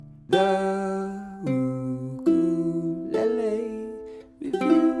The Ukulele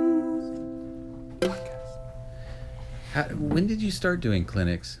Reviews Podcast. When did you start doing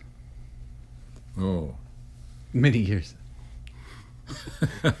clinics? Oh, Many years.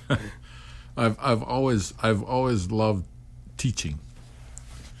 I've always loved teaching,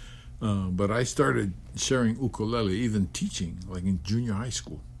 but I started sharing ukulele, even teaching, like in junior high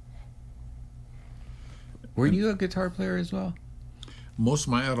school. Were you a guitar player as well? Most of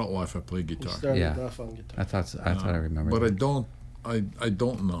my adult life, I played guitar, Yeah. Off on guitar. I thought I remembered. but I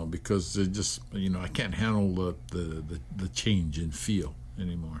don't now because it just I can't handle the change in feel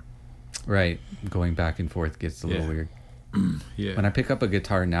anymore. Right, going back and forth gets a little Yeah. weird. Yeah, When I pick up a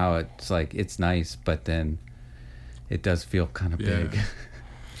guitar now, it's like it's nice, but then it does feel kind of Yeah. big.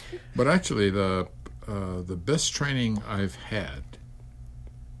 but actually the best training I've had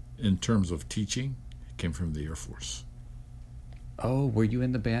in terms of teaching came from the Air Force. Oh, were you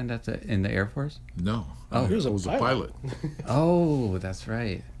in the band in the Air Force? No, Oh. I He was a was a pilot. pilot. Oh, that's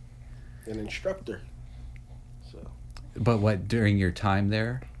right. An instructor. So But what during your time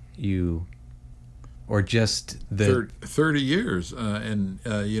there, or just the 30 years, and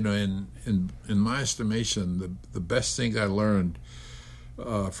in my estimation, the best thing I learned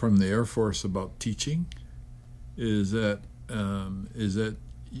from the Air Force about teaching is that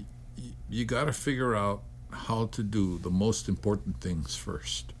you got to figure out how to do the most important things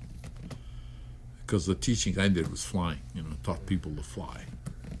first. Because the teaching I did was flying, taught people to fly,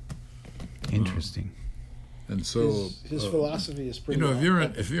 interesting. and so his philosophy is pretty.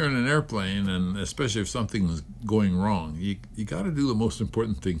 if you're in an airplane, and especially if something is going wrong, you got to do the most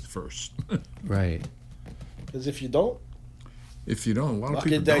important things first. Right. Because if you don't, A lot of Fuck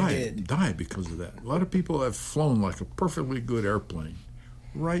people it, they did. die because of that. A lot of people have flown like a perfectly good airplane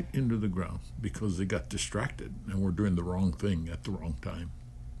right into the ground because they got distracted and were doing the wrong thing at the wrong time.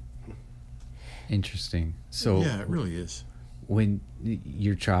 Interesting. So Yeah, it really is. when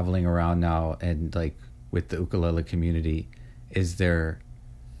you're traveling around now and like with the ukulele community, is there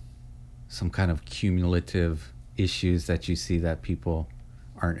some kind of cumulative issues that you see that people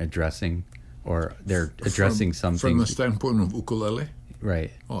aren't addressing, or they're addressing some From the things? standpoint of ukulele?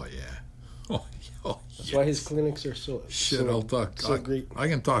 Right. Oh, yeah. Oh, that's why his clinics are so Shit, so, I'll talk. so great. I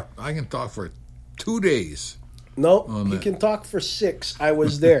can talk for 2 days. Nope, on he that. can talk for 6. I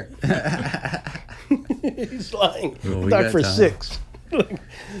was there. He's lying. Well, we talk got for time. 6.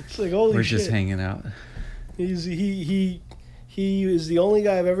 It's like holy We're shit. just hanging out. He is the only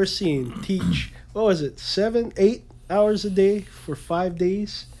guy I've ever seen teach. What was it? 7-8 hours a day for 5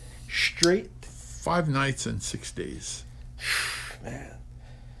 days straight. 5 nights and 6 days. Man,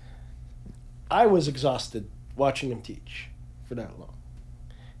 I was exhausted watching him teach for that long.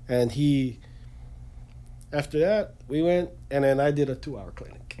 And after that, we went, and then I did a 2-hour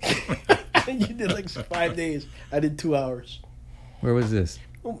clinic. You did like 5 days. I did 2 hours. Where was this?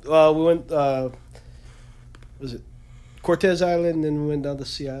 We went, was it Cortez Island, and we went down to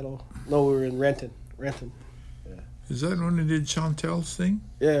Seattle. No, we were in Renton. Is that when they did Chantel's thing?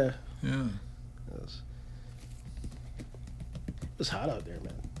 Yeah. Yeah. It was hot out there,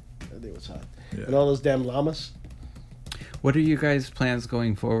 man. That day was hot. Yeah. And all those damn llamas. What are you guys' plans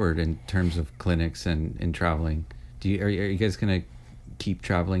going forward in terms of clinics and traveling? Are you guys going to keep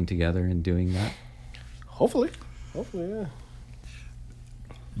traveling together and doing that? Hopefully, yeah.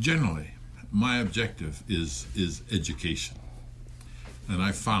 Generally, my objective is education, and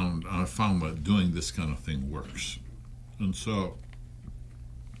I found that doing this kind of thing works. And so,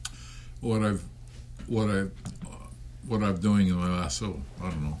 what I've doing in the last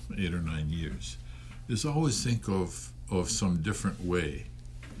 8 or 9 years is always think of some different way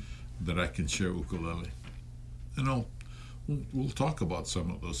that I can share ukulele. And we'll talk about some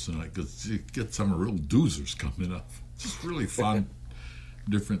of those tonight, because you get some real doozers coming up. It's really fun.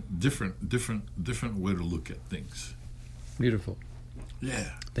 different way to look at things. Beautiful. Yeah.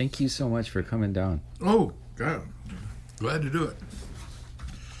 Thank you so much for coming down. Oh, God. Glad to do it.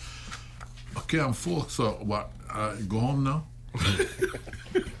 Okay, I'm full. So what? Go home now?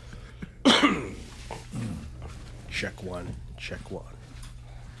 Check one.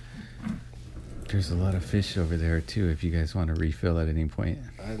 There's a lot of fish over there too, if you guys want to refill at any point.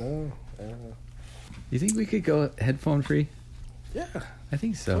 I know. You think we could go headphone free? Yeah, I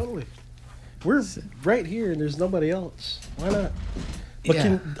think so. totally. We're right here, and there's nobody else. Why not? But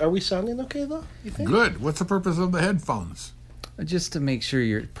Yeah. are we sounding okay, though, you think? Good. What's the purpose of the headphones? Just to make sure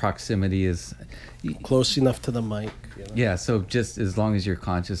your proximity is... Close enough to the mic. Yeah, so just as long as you're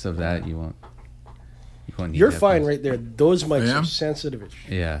conscious of that, you won't need You're fine headphones. right there. Those mics I am? are sensitive as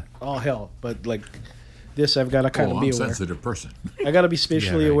shit. Yeah. All hell. But, like, this, I've got to kind of I'm be a aware. sensitive person. I got to be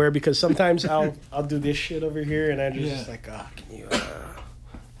spatially Yeah, right. aware because sometimes I'll do this shit over here and I'm just like, can you?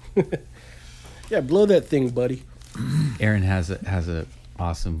 Yeah, blow that thing, buddy. Aaron has a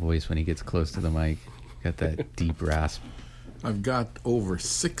awesome voice when he gets close to the mic. Got that deep rasp. I've got over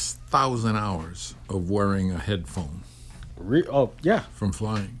 6,000 hours of wearing a headphone Yeah. from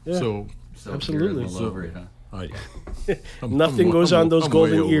flying. Yeah. So Absolutely. All over it, huh? Nothing goes on those I'm way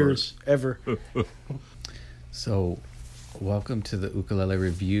golden over ears ever. So, welcome to the Ukulele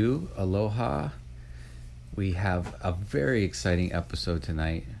Review. Aloha. We have a very exciting episode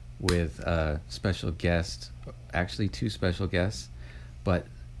tonight with a special guest. Actually, two special guests. But,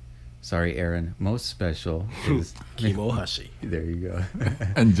 sorry, Aaron, most special is... Kimo Hussey, There you go.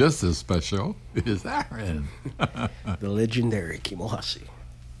 And just as special is Aaron. the legendary Kimo Hussey.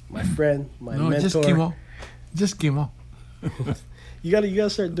 My friend, my mentor. just Kimo. Just Kimo. You gotta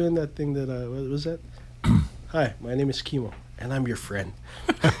start doing that thing that what was that? Hi, my name is Kimo, and I'm your friend.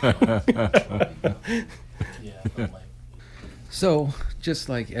 So, just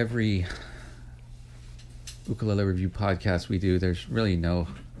like every Ukulele Review podcast we do, there's really no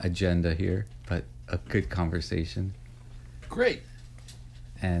agenda here, but a good conversation. Great.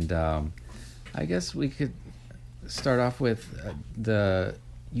 And I guess we could start off with the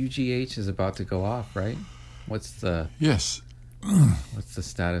UGH is about to go off, right? What's the Yes.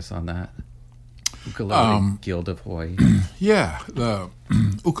 status on that? Ukulele Guild of Hawaii. Yeah, the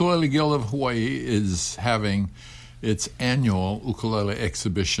Ukulele Guild of Hawaii is having its annual ukulele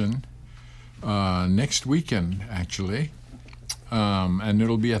exhibition next weekend, actually, and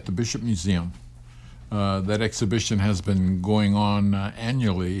it'll be at the Bishop Museum. That exhibition has been going on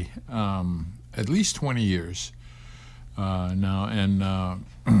annually at least 20 years now, and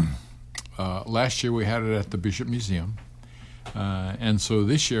last year we had it at the Bishop Museum, and so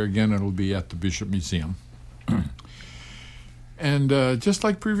this year again it'll be at the Bishop Museum. And just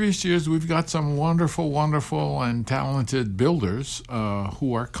like previous years, we've got some wonderful and talented builders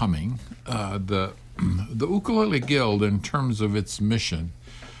who are coming. The Ukulele Guild, in terms of its mission,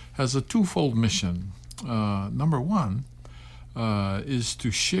 has a twofold mission. Number one is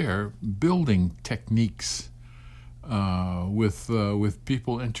to share building techniques with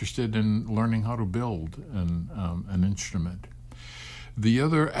people interested in learning how to build an instrument. The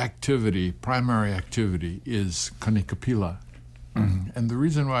other activity, primary activity, is kanikapila. And the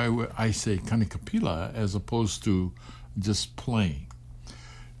reason why I say kanikapila as opposed to just playing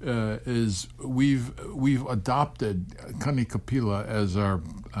is we've adopted kanikapila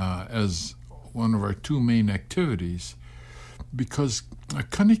as one of our two main activities because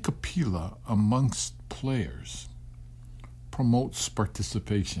kanikapila amongst players promotes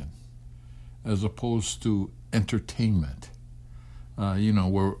participation as opposed to entertainment.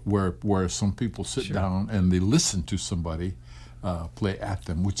 Where some people sit down and they listen to somebody play at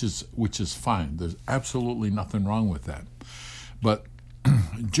them, which is fine. There's absolutely nothing wrong with that. But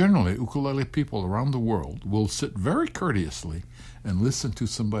generally, ukulele people around the world will sit very courteously and listen to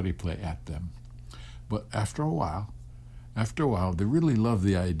somebody play at them. But after a while, they really love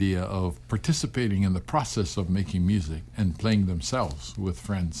the idea of participating in the process of making music and playing themselves with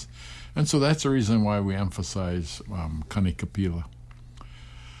friends. And so that's the reason why we emphasize kanikapila.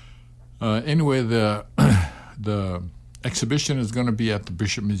 Anyway, the exhibition is going to be at the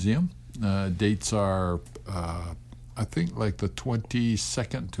Bishop Museum. Dates are, I think, like the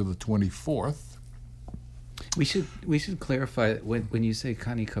 22nd to the 24th. We should clarify when you say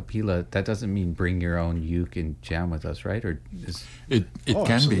kanikapila, that doesn't mean bring your own uke and jam with us, right? Or it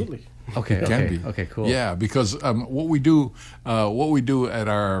can absolutely. be. Okay, It can be. Okay, cool. Yeah, because what we do at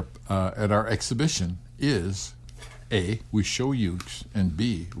our exhibition is A, we show ukes, and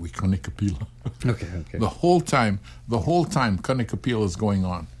B, we kanikapila. Okay. The whole time kanikapila is going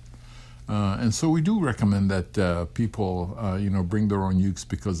on. And so we do recommend that people, bring their own ukes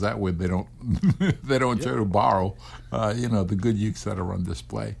because that way they don't try to borrow, the good ukes that are on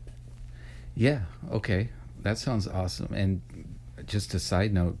display. Yeah. Okay. That sounds awesome. And just a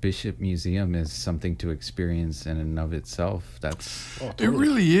side note, Bishop Museum is something to experience in and of itself. It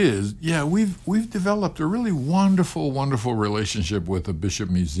really is. Yeah, we've developed a really wonderful relationship with the Bishop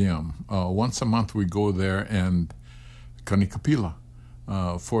Museum. Once a month we go there and kanikapila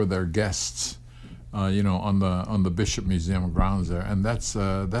for their guests, on the Bishop Museum grounds there, and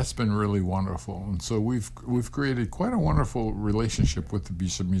that's been really wonderful. And so we've created quite a wonderful relationship with the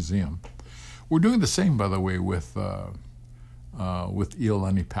Bishop Museum. We're doing the same, by the way, with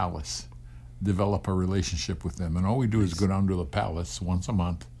Iolani Palace, develop a relationship with them. And all we do is go down to the palace once a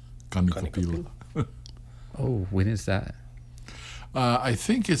month, kanikapila. Oh, when is that? I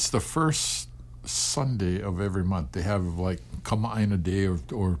think it's the first Sunday of every month. They have like Kamaina Day or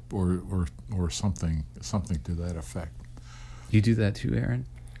something to that effect. You do that too, Aaron?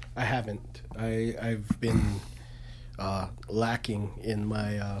 I haven't. I've been lacking in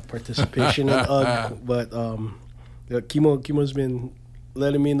my participation in UGG, but Kimo's been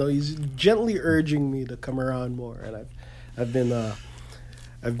letting me know. He's gently urging me to come around more, and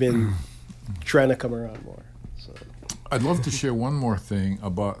I've been trying to come around more. So I'd love to share one more thing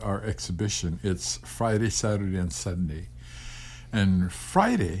about our exhibition. It's Friday, Saturday, and Sunday. And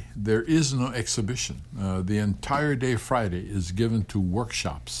Friday, there is no exhibition. The entire day Friday is given to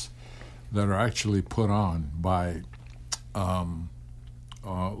workshops that are actually put on by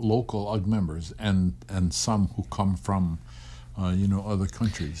local UGG members and some who come from other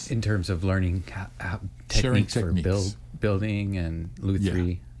countries. In terms of learning techniques for building and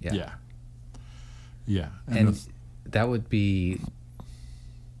lutherie. Yeah. And that would be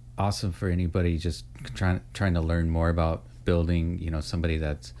awesome for anybody just trying to learn more about building, somebody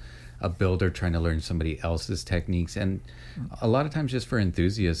that's a builder trying to learn somebody else's techniques, and a lot of times just for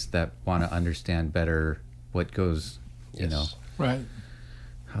enthusiasts that want to understand better what goes, right,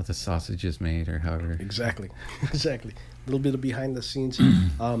 how the sausage is made or however. Exactly. A little bit of behind the scenes.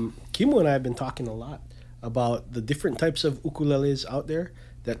 Kimo and I have been talking a lot about the different types of ukuleles out there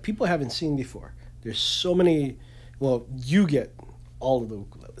that people haven't seen before. There's so many. Well, you get all of the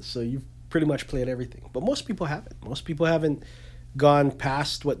ukuleles, so you've pretty much played everything. But most people haven't. Most people haven't gone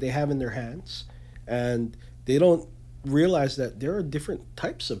past what they have in their hands, and they don't realize that there are different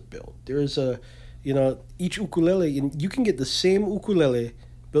types of build. There's each ukulele, you can get the same ukulele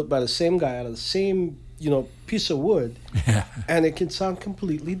built by the same guy out of the same, piece of wood, and it can sound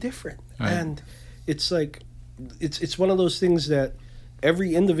completely different. Right. And it's like, it's one of those things that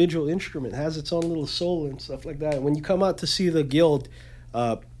every individual instrument has its own little soul and stuff like that. And when you come out to see the guild,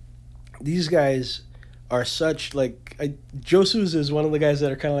 these guys are such Joe Souza is one of the guys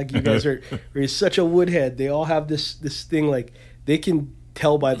that are kind of like you guys are. Where he's such a woodhead. They all have this thing, like they can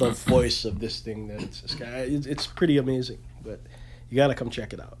tell by the voice of this thing that it's this guy. It's pretty amazing. But you got to come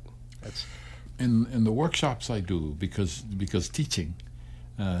check it out. That's in the workshops I do because teaching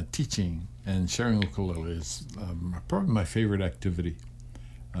and sharing ukulele is probably my favorite activity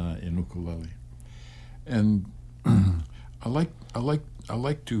in ukulele, and I like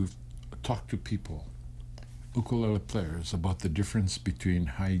to talk to people, ukulele players, about the difference between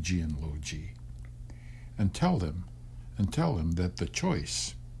high G and low G, and tell them that the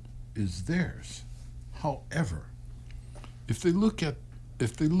choice is theirs. However, if they look at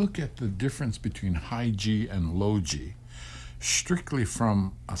the difference between high G and low G strictly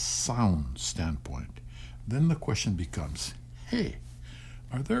from a sound standpoint, then the question becomes, hey,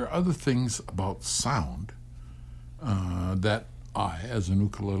 are there other things about sound that I, as an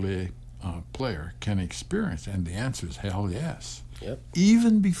ukulele player, can experience? And the answer is hell yes. Yep.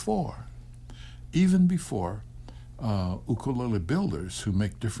 Even before ukulele builders who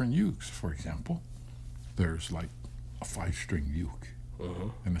make different ukes. For example, there's like a 5-string uke,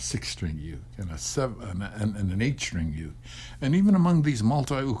 and a 6-string uke, and a 7 and an 8-string uke, and even among these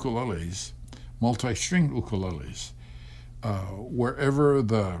multi-string ukuleles, wherever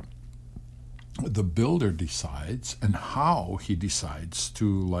the builder decides and how he decides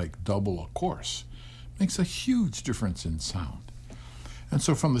to double a course makes a huge difference in sound. And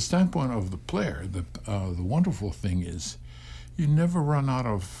so from the standpoint of the player, the wonderful thing is you never run out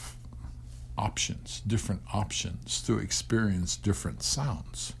of different options to experience different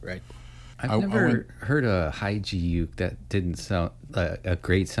sounds. right. I've never heard a high G uke that didn't sound a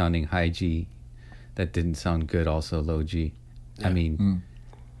great sounding high G that didn't sound good also low G. Yeah. I mean,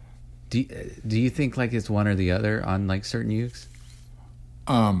 do you think it's one or the other on certain ukes?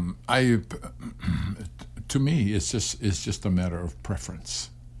 To me, it's just a matter of preference,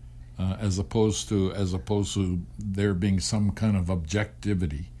 as opposed to there being some kind of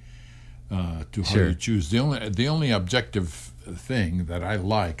objectivity to how you choose. The only objective thing that I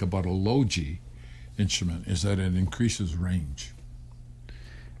like about a low G instrument is that it increases range.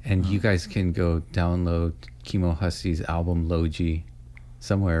 And you guys can go download Kimo Hussey's album Low G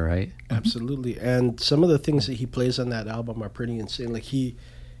somewhere, right? Absolutely. And some of the things that he plays on that album are pretty insane. He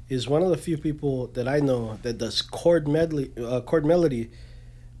is one of the few people that I know that does chord melody,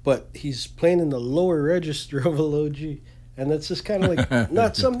 but he's playing in the lower register of a low G. And that's just kind of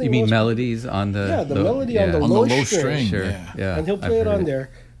not something. You mean melodies on the melody on the low string. Sure. Yeah. And he'll play it on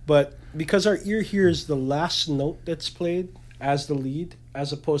there. But because our ear hears the last note that's played as the lead,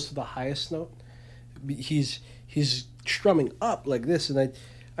 as opposed to the highest note, he's strumming up like this. And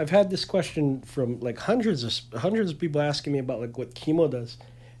I've had this question from hundreds of people asking me about what Kimo does,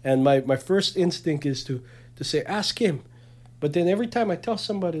 And my first instinct is to say, ask him. But then every time I tell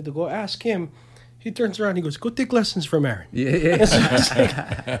somebody to go ask him, he turns around and he goes, go take lessons from Aaron. Yeah. So it's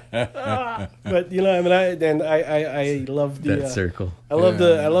like, but you know, I mean, I love the That circle. I love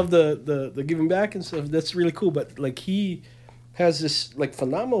the giving back and stuff. That's really cool. But like he has this like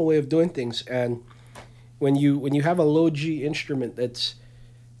phenomenal way of doing things, and when you have a low G instrument that's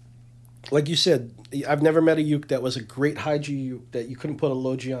like you said, I've never met a uke that was a great high G uke that you couldn't put a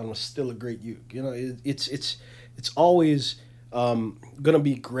low G on was still a great uke. You know, it's always gonna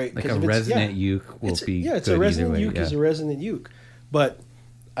be great. Like a resonant uke will be it's good a resonant either way, uke is a resonant uke. But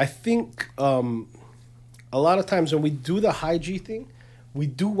I think a lot of times when we do the high G thing, we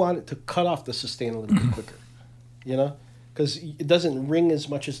do want it to cut off the sustain a little bit quicker, you know, because it doesn't ring as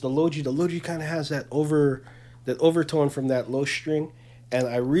much as the low G. The low G kind of has that overtone from that low string, and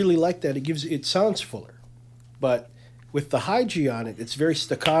I really like that. It sounds fuller, but with the high G on it, it's very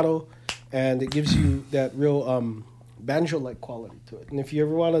staccato, and it gives you that real banjo-like quality to it. And if you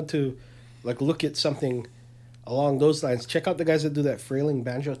ever wanted to like look at something along those lines, check out the guys that do that frailing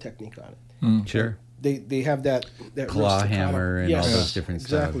banjo technique on it. Sure. They have that claw hammer and all those different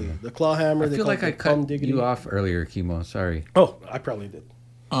exactly. styles. The claw hammer. I feel like I cut you off earlier, Kimo. Sorry. Oh, I probably did.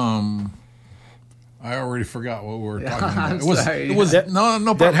 I already forgot what we were talking about. I'm sorry. It was no that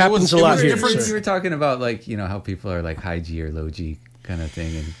problem. happens a lot here. Different. You were talking about like, you know, how people are like high G or low G kind of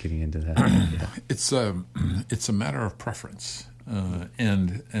thing and getting into that. Yeah. It's a matter of preference,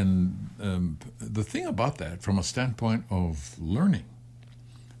 and the thing about that, from a standpoint of learning,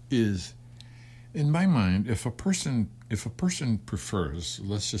 is, in my mind, if a person prefers,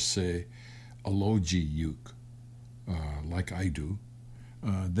 let's just say, a low G uke, like I do,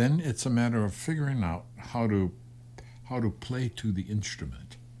 then it's a matter of figuring out how to play to the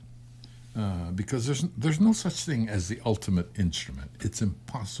instrument. Because there's no such thing as the ultimate instrument. It's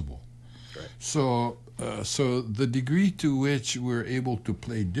impossible. Right. So the degree to which we're able to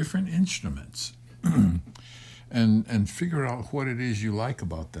play different instruments and figure out what it is you like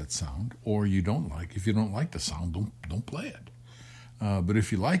about that sound or you don't like. If you don't like the sound, don't play it. But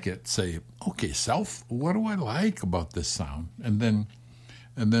if you like it, say, okay, self, what do I like about this sound? And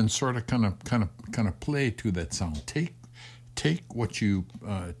then sort of kind of play to that sound. Take what you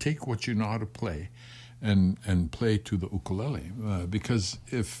know how to play, and play to the ukulele. Because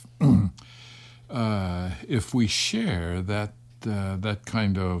if we share that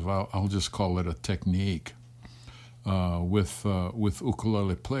kind of, I'll just call it a technique, with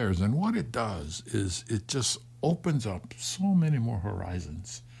ukulele players, and what it does is it just opens up so many more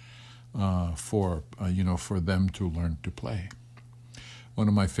horizons for them to learn to play. One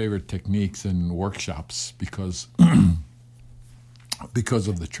of my favorite techniques in workshops, because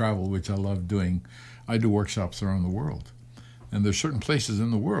of the travel, which I love doing, I do workshops around the world, and there's certain places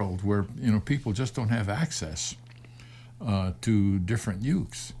in the world where people just don't have access to different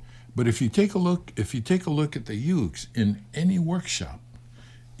ukes. But if you take a look at the ukes in any workshop,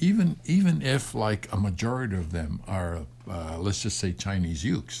 even if like a majority of them are let's just say Chinese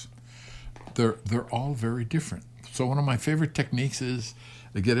ukes, they're all very different. So one of my favorite techniques is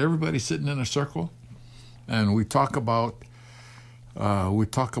to get everybody sitting in a circle, and we talk about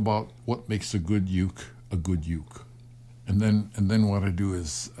what makes a good uke, and then what I do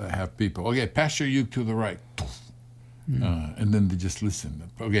is have people, okay, pass your uke to the right, and then they just listen.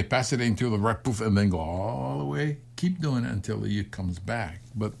 Okay, pass it in to the right, poof, and then go all the way. Keep doing it until the uke comes back.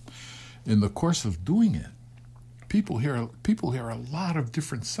 But in the course of doing it, people hear a lot of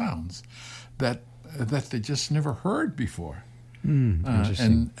different sounds that they just never heard before.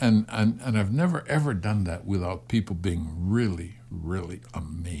 Interesting. And I've never ever done that without people being really, really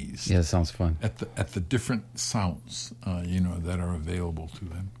amazed. Yeah, it sounds fun. At the different sounds that are available to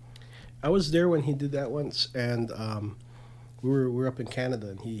them. I was there when he did that once, and we were up in Canada,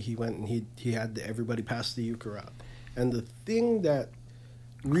 and he went and he had everybody pass the uke around. And the thing that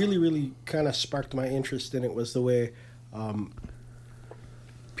really, really kind of sparked my interest in it was the way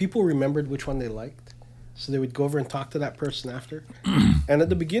people remembered which one they liked. So they would go over and talk to that person after. And at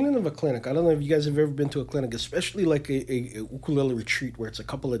the beginning of a clinic, I don't know if you guys have ever been to a clinic, especially like a ukulele retreat where it's a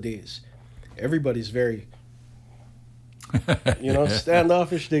couple of days. Everybody's very,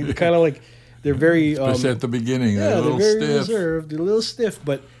 standoffish. They kind of like, they're very... Especially at the beginning. Yeah, they're very stiff. reserved. They're a little stiff.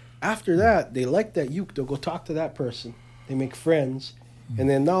 But after that, they like that uke. They'll go talk to that person. They make friends. And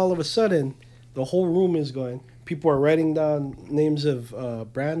then now all of a sudden, the whole room is going. People are writing down names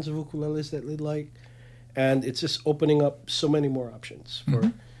of brands of ukuleles that they like. And it's just opening up so many more options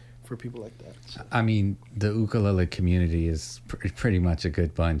for people like that. So. I mean, the ukulele community is pretty much a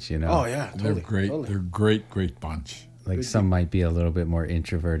good bunch, Oh, yeah, totally. They're great. Totally. They're great bunch. Like Good some thing. might be a little bit more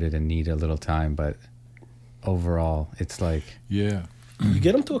introverted and need a little time, but overall, it's like Yeah. You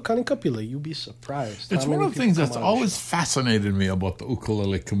get them to a cunning cupula, you'll be surprised. It's how one many of the people things come that's out of the always show. fascinated me about the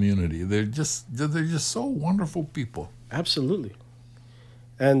ukulele community. They're just so wonderful people. Absolutely.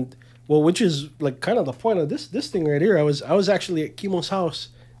 And well, which is like kind of the point of this thing right here. I was actually at Kimo's house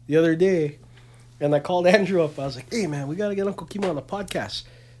the other day, and I called Andrew up. I was like, "Hey man, we gotta get Uncle Kimo on the podcast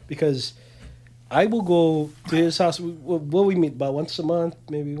because I will go to his house. We meet about once a month,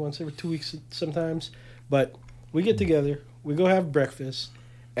 maybe once every 2 weeks sometimes. But we get together, we go have breakfast,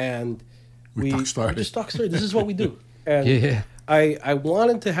 and We talk story. we just talk story. This is what we do. And Yeah. I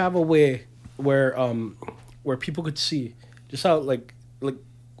wanted to have a way where people could see just how like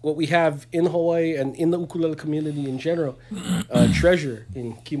what we have in Hawaii and in the ukulele community in general, treasure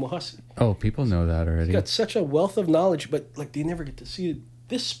in Kimo Hussey. oh, people know that already. He's got such a wealth of knowledge, but like they never get to see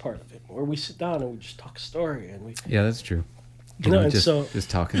this part of it, where we sit down and we just talk story and we. Yeah, that's true. You know, and just, so-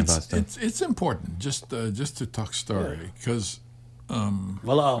 just talking about stuff. It's important just to talk story because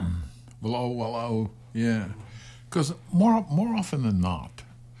Voila. yeah, because more often than not,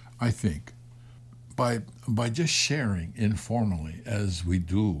 I think by just sharing informally as we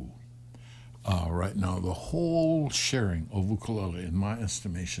do right now, the whole sharing of ukulele, in my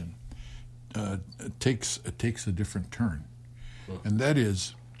estimation, takes a different turn, and that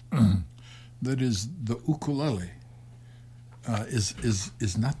is the ukulele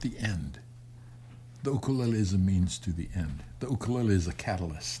is not the end. The ukulele is a means to the end. The ukulele is a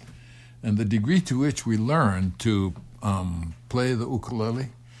catalyst. And the degree to which we learn to play the ukulele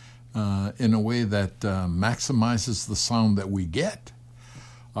in a way that maximizes the sound that we get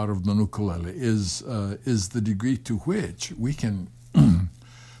out of the ukulele is the degree to which we can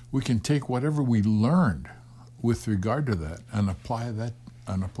take whatever we learned with regard to that and apply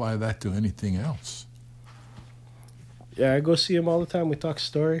that to anything else. Yeah, I go see him all the time. We talk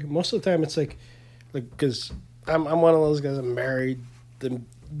story. Most of the time, it's like because I'm one of those guys. I'm married. I'm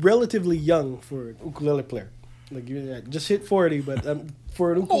relatively young for an ukulele player. Like I just hit 40, but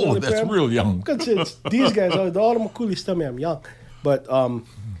for an ukulele Oh, that's player, real young. Because it's these guys, all the ukuleles tell me I'm young. But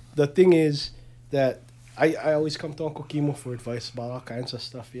the thing is that I always come to Uncle Kimo for advice about all kinds of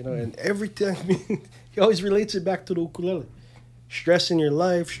stuff, you know. And every time he always relates it back to the ukulele. Stress in your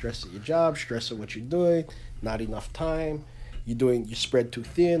life, stress at your job, stress at what you're doing, not enough time, you spread too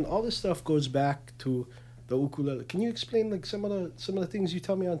thin. All this stuff goes back to the ukulele. Can you explain like some of the things you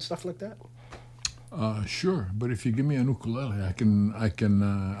tell me on stuff like that? Sure, but if you give me an ukulele, I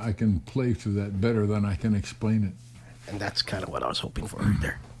can play to that better than I can explain it. And that's kind of what I was hoping for right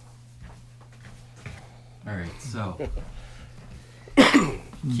there. All right, so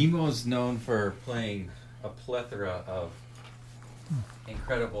Kimo's known for playing a plethora of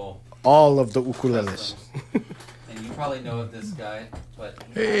incredible All of the ukuleles. customs. And you probably know of this guy, but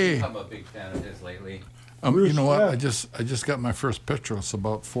Hey. I've become a big fan of his lately. You know what? Yeah. I just got my first Petros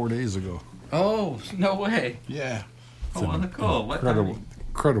about 4 days ago. Oh, no way. Yeah. Oh, on the call. What?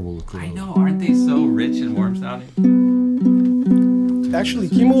 Incredible ukulele. I know, aren't they so rich and warm sounding? Actually,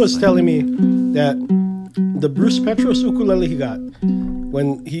 Kimo was telling me that the Bruce Petros ukulele he got,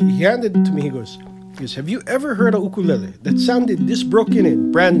 when he handed it to me, he goes, have you ever heard a ukulele that sounded this broken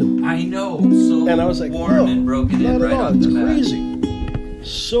in, brand new? I know, so And I was like, warm no, and broken not in at right all. off It's the bat. crazy.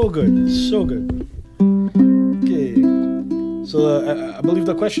 So good, so good. Okay. So I believe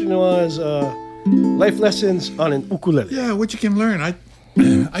the question was life lessons on an ukulele. Yeah, what you can learn. I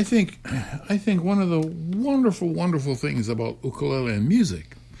think one of the wonderful things about ukulele and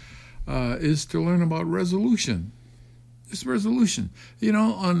music is to learn about resolution. It's resolution. You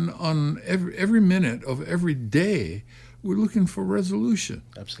know, on every minute of every day, we're looking for resolution.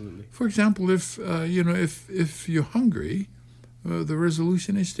 Absolutely. For example, if you're hungry, the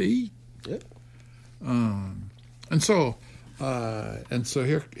resolution is to eat. Yeah. And so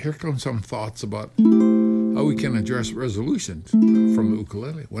here come some thoughts about how we can address resolutions from the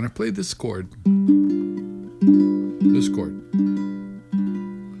ukulele. When I play this chord,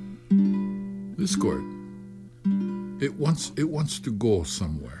 it wants to go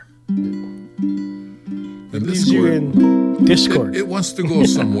somewhere. And this Easier chord, in Discord. it wants to go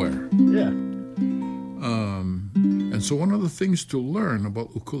somewhere. Yeah. And so one of the things to learn about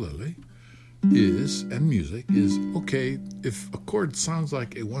ukulele and music is, okay, if a chord sounds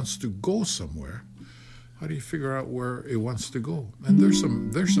like it wants to go somewhere, how do you figure out where it wants to go? And there's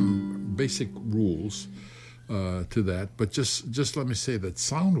some basic rules to that, but just let me say that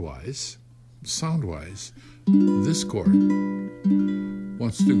sound-wise, this chord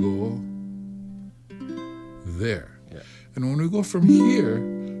wants to go there. Yeah. And when we go from here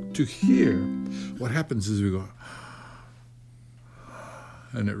to here, what happens is we go,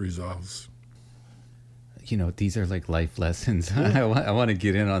 and it resolves. You know, these are like life lessons. I want to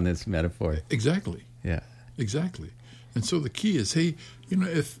get in on this metaphor. Exactly. Yeah. Exactly. And so the key is, hey, you know,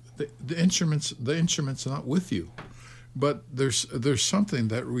 if the instruments are not with you, but there's something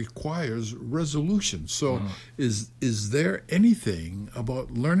that requires resolution. So is there anything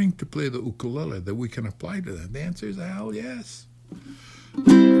about learning to play the ukulele that we can apply to that? The answer is hell yes.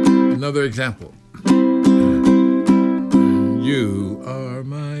 Another example. You are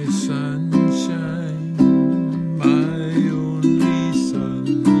my sunshine, my only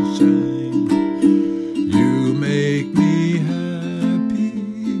sunshine. You make me happy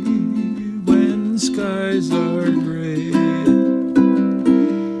when skies are gray.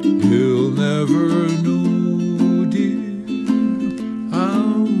 You'll never know, dear,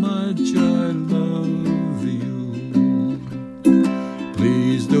 how much I love you.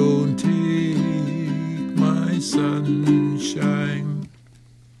 Please don't take my sunshine.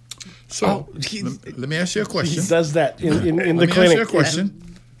 So, let me ask you a question. He does that in the Let me clinic. ask you a question.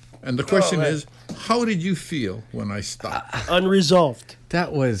 And the question is, how did you feel when I stopped? Unresolved.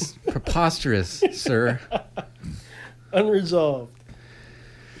 That was preposterous, sir. Unresolved.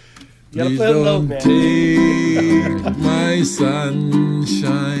 You gotta Please play it low, don't man. take my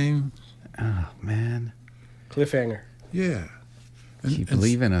sunshine. Oh, man. Cliffhanger. Yeah. Keep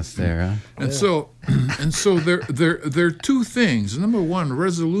believing us there, huh? And so there are two things. Number one,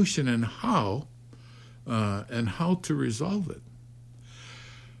 resolution and how to resolve it.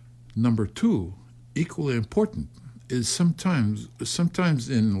 Number two, equally important, is sometimes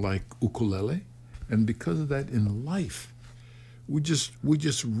in like ukulele, and because of that in life, we just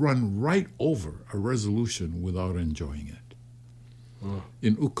run right over a resolution without enjoying it.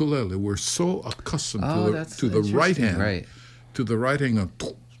 In ukulele, we're so accustomed to the right hand. Right. To the right hand of,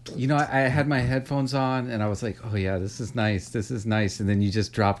 You know, I had my headphones on and I was like, oh yeah, this is nice. And then you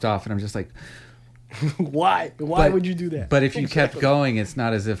just dropped off and I'm just like, Why? Why would you do that? But if you kept going, it's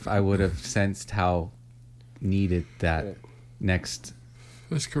not as if I would have sensed how needed that next.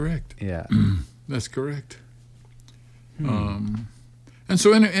 That's correct. Yeah. That's correct. And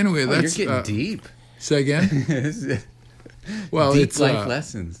so anyway, that's you're getting deep. Say again. Well, Deep it's life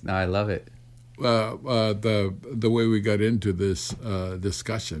lessons. No, I love it. The way we got into this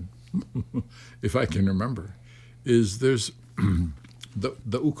discussion, if I can remember, is there's the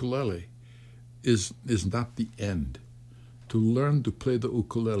ukulele is not the end. To learn to play the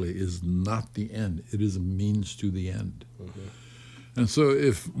ukulele is not the end. It is a means to the end. And so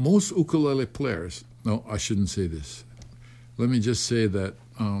if most ukulele players, no, I shouldn't say this. Let me just say that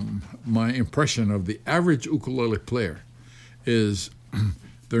my impression of the average ukulele player is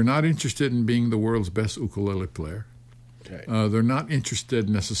they're not interested in being the world's best ukulele player. Okay. They're not interested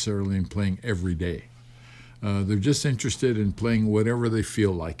necessarily in playing every day. They're just interested in playing whatever they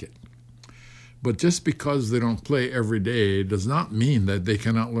feel like it. But just because they don't play every day does not mean that they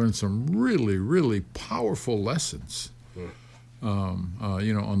cannot learn some really, really powerful lessons,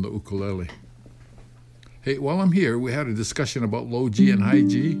 on the ukulele. Hey, while I'm here, we had a discussion about low G and high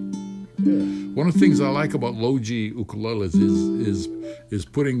G. Yeah. One of the things I like about low G ukuleles is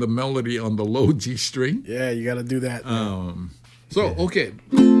putting the melody on the low G string. Yeah, you got to do that. Okay,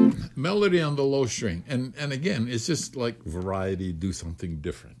 melody on the low string, and again, it's just like variety. Do something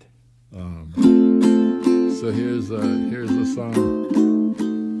different. So here's the song.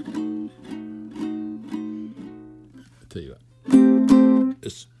 I'll tell you what.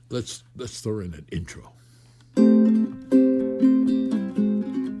 Let's throw in an intro.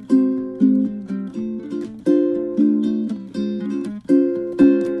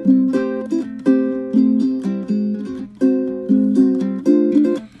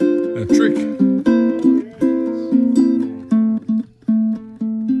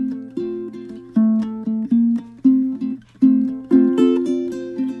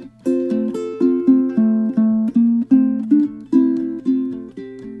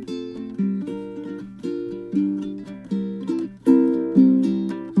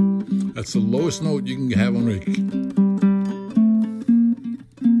 That's the lowest note you can have on a...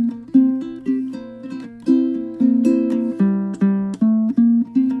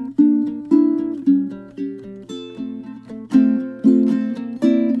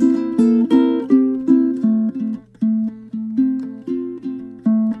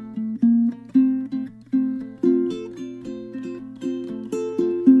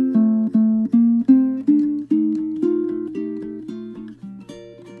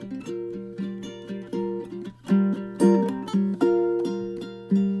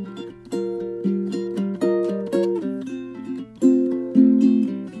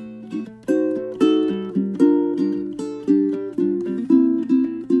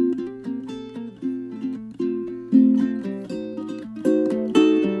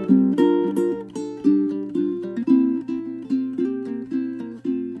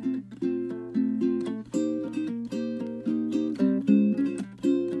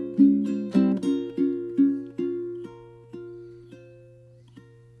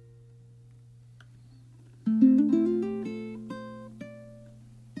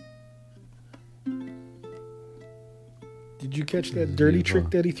 you catch that dirty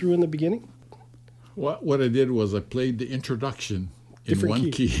trick that he threw in the beginning? What I did was I played the introduction in Different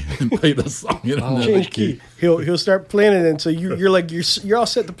one key. key and played a song in another Change key. He'll start playing it, and so you're all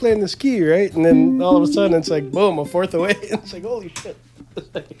set to play in this key, right? And then all of a sudden it's like boom, a fourth away. It's like holy shit.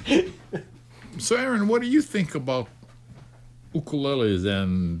 So, Aaron, what do you think about ukuleles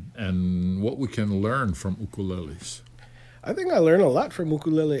and what we can learn from ukuleles? I think I learn a lot from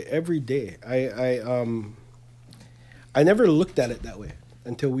ukulele every day. I never looked at it that way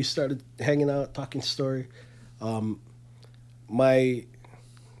until we started hanging out, talking story. I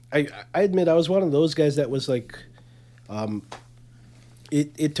admit I was one of those guys that was like,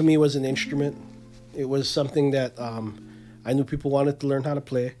 it to me was an instrument. It was something that I knew people wanted to learn how to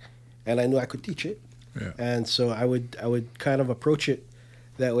play, and I knew I could teach it. Yeah. And so I would kind of approach it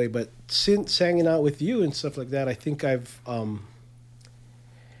that way. But since hanging out with you and stuff like that, I think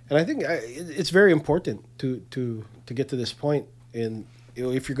it's very important to get to this point in, you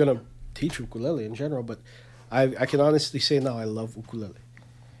know, if you're gonna teach ukulele in general. But I can honestly say now I love ukulele,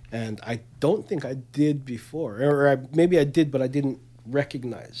 and I don't think I did before, maybe I did, but I didn't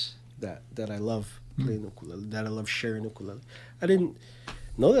recognize that I love playing ukulele, that I love sharing ukulele. I didn't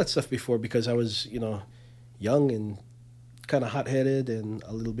know that stuff before because I was, you know, young and kind of hot-headed and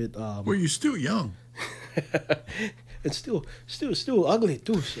a little bit. Well, you're still young. And still ugly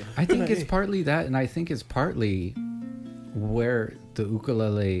too. So. I think it's partly that, and I think it's partly where the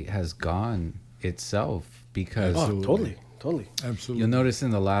ukulele has gone itself, because totally. Absolutely. you'll notice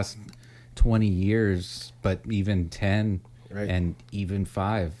in the last 20 years, but even 10 Right. and even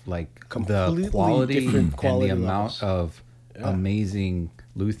 5, like Completely the quality different and quality the levels. amount of amazing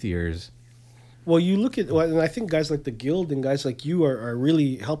luthiers. Well, you look at, and I think guys like the Guild and guys like you are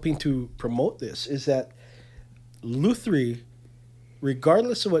really helping to promote this, is that luthery,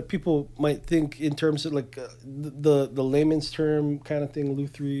 regardless of what people might think in terms of like the layman's term kind of thing,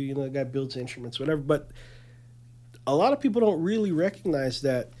 luthery, you know, the guy builds instruments, whatever, but a lot of people don't really recognize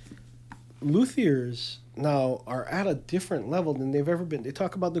that luthiers now are at a different level than they've ever been. They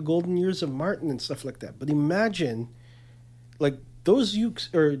talk about the golden years of Martin and stuff like that, but imagine like those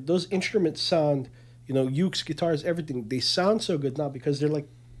ukes or those instruments sound, you know, ukes, guitars, everything, they sound so good now because they're like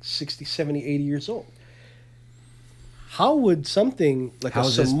 60, 70, 80 years old. How would something like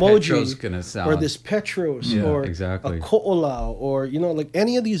How's a this Samoji Petros gonna sound? or this Petros Yeah, or exactly. a Ko'olau or, you know, like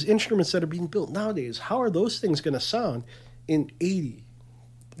any of these instruments that are being built nowadays, how are those things going to sound in 80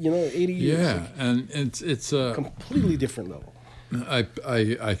 years? Yeah, Like, and it's a completely different level.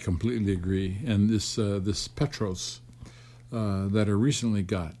 I completely agree. And this Petros that I recently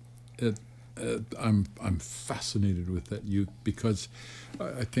got, I'm fascinated with that uke because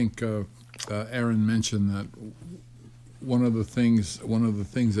I think Aaron mentioned that one of the things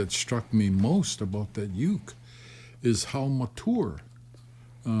that struck me most about that uke is how mature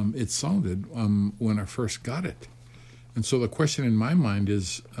it sounded when I first got it. And so the question in my mind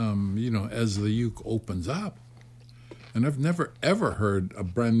is, as the uke opens up, and I've never ever heard a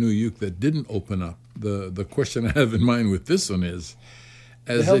brand new uke that didn't open up. The question I have in mind with this one is,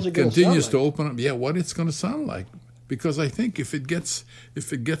 as it continues to open up, what it's going to sound like. Because I think if it gets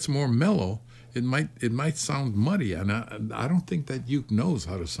more mellow, it might sound muddy, and I don't think that uke knows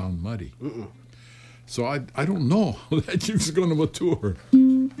how to sound muddy. Mm-mm. So I don't know how that uke's going to mature.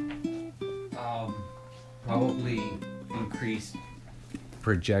 Probably increased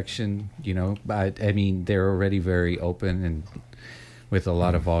projection, but I mean they're already very open and with a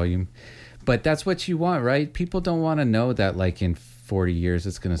lot of volume. But that's what you want, right? People don't want to know that like in 40 years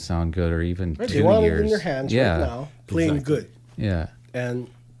it's going to sound good, or even 2 years. They want it in their hands right now, playing good. Yeah. And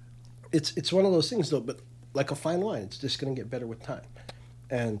it's one of those things, though, but like a fine wine, it's just going to get better with time.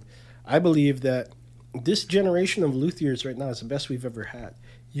 And I believe that this generation of luthiers right now is the best we've ever had.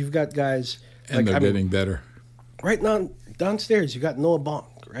 You've got guys... And they're getting better. Right now, downstairs, you got Noah Bonk,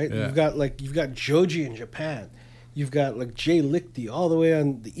 right? Yeah. You've got Joji in Japan. You've got like Jay Lichty all the way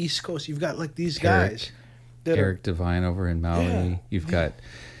on the East Coast. You've got like these guys. Eric Devine over in Maui. Yeah. You've got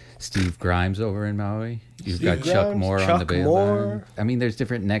Steve Grimes over in Maui. You've got Chuck Moore on the Bay Line. I mean, there's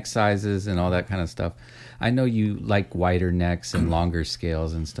different neck sizes and all that kind of stuff. I know you like wider necks and longer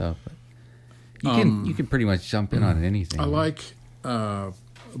scales and stuff. But you can pretty much jump in on anything. I like,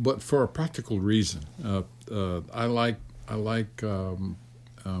 but for a practical reason, I like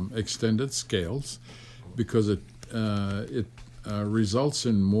extended scales because it results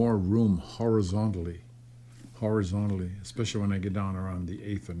in more room horizontally, especially when I get down around the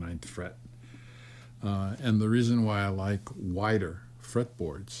 8th or 9th fret. And the reason why I like wider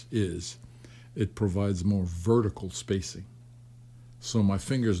fretboards is it provides more vertical spacing. so my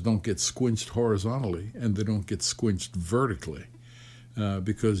fingers don't get squinched horizontally and they don't get squinched vertically,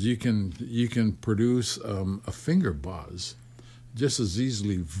 because you can produce a finger buzz just as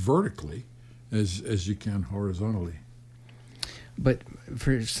easily vertically as you can horizontally. But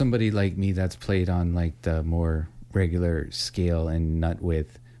for somebody like me that's played on like the more regular scale and nut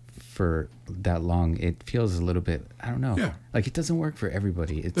width for that long, it feels a little bit, I don't know. Yeah. Like it doesn't work for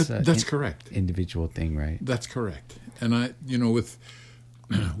everybody. It's That's correct. Individual thing, right? That's correct. And I, with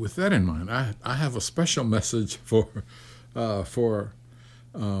that in mind, I have a special message for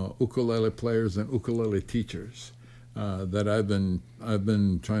ukulele players and ukulele teachers that I've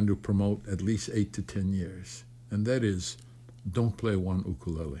been trying to promote at least 8 to 10 years, and that is, don't play one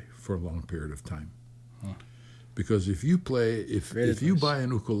ukulele for a long period of time. Because if you buy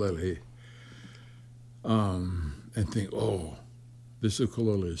an ukulele and think, oh, this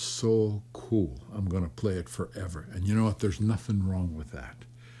ukulele is so cool, I'm going to play it forever. And you know what? There's nothing wrong with that.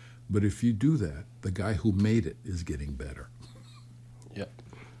 But if you do that, the guy who made it is getting better. Yeah.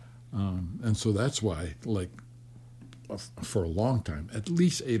 And so that's why, like, for a long time, at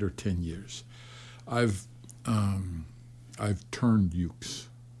least 8 or 10 years, I've turned ukes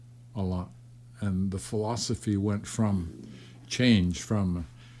a lot. And the philosophy changed from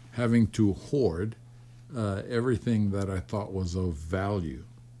having to hoard everything that I thought was of value.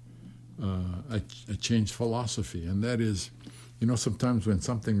 I changed philosophy, and that is, sometimes when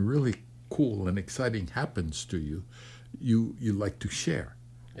something really cool and exciting happens to you, you like to share,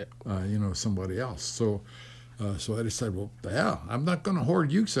 somebody else. So I decided, well, the hell, I'm not going to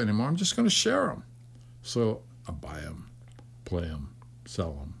hoard ukes anymore. I'm just going to share them. So I buy them, play them,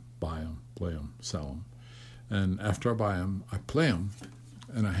 sell them, buy them, play them, sell them. And after I buy them, I play them,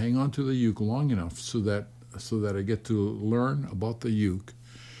 and I hang on to the uke long enough so that I get to learn about the uke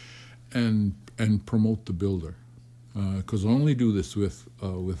and promote the builder. Because I only do this with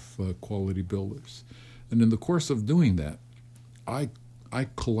quality builders. And in the course of doing that, I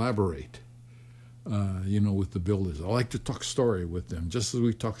collaborate, with the builders. I like to talk story with them, just as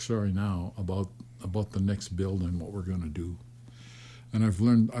we talk story now about the next build and what we're going to do. And I've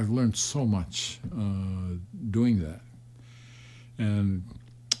learned so much doing that. And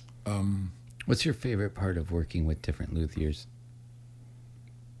what's your favorite part of working with different luthiers?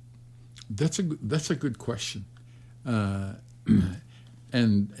 That's a good question. And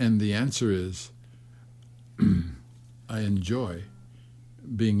the answer is, I enjoy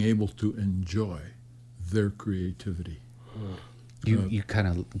being able to enjoy their creativity. You kind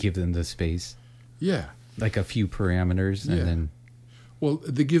of give them the space, yeah, like a few parameters, and then. Well,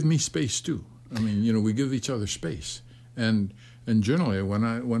 they give me space too. I mean, we give each other space, and generally when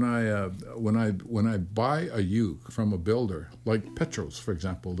I buy a uke from a builder, like Petros, for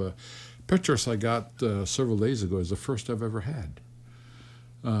example, the Petros I got several days ago is the first I've ever had,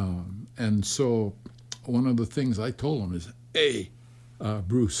 and so one of the things I told him is, hey,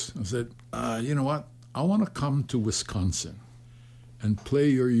 Bruce, I said, you know what? I want to come to Wisconsin and play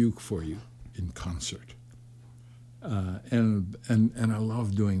your uke for you in concert. And I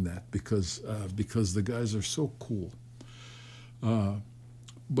love doing that because the guys are so cool.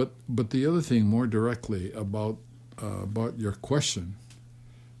 But the other thing, more directly about your question,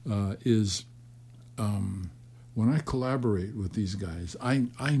 is when I collaborate with these guys,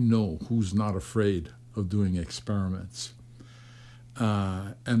 I know who's not afraid of doing experiments,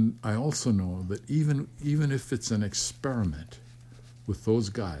 and I also know that even if it's an experiment with those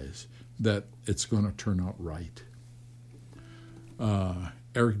guys, that it's going to turn out right.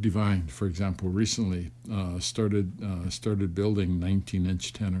 Eric Devine, for example, recently started building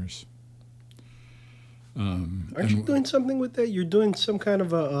 19-inch tenors. Aren't you doing something with that? You're doing some kind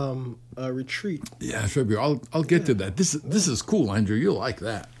of a retreat. Yeah, February. I'll get to that. This is cool, Andrew. You'll like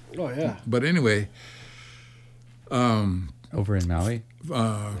that. Oh yeah. But anyway, over in Maui.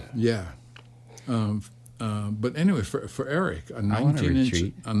 Yeah. But anyway, for Eric, a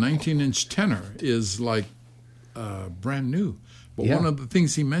 19-inch tenor is like brand new. But one of the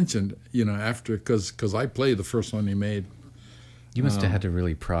things he mentioned, after, because I played the first one he made. You must have had to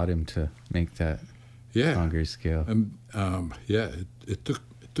really prod him to make that longer scale. It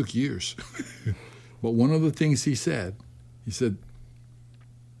took years. But one of the things he said, well,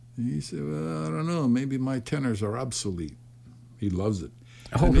 I don't know, maybe my tenors are obsolete. He loves it.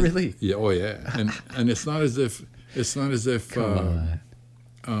 Oh, really? Yeah. Oh, yeah. And it's not as if. Come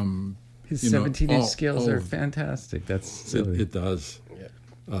on. His 17-inch scales are fantastic. That's silly. It does. Yeah.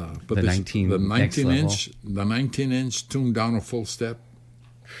 But the 19-inch tuned down a full step,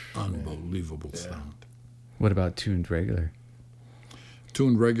 unbelievable sound. What about tuned regular?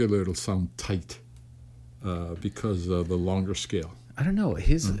 Tuned regular, it'll sound tight because of the longer scale. I don't know.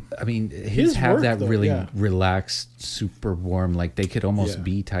 His His have work, that though, really yeah. relaxed, super warm. Like they could almost Yeah.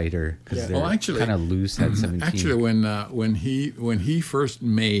 be tighter because Yeah. they're Well, actually- kind of loose at 17. Actually, when he first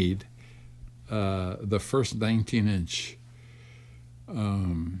made the first 19-inch,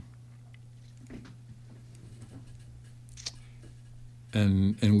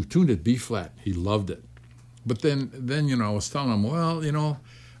 and we tuned it B flat, he loved it. But then I was telling him, well,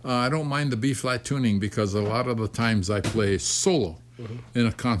 I don't mind the B flat tuning because a lot of the times I play solo in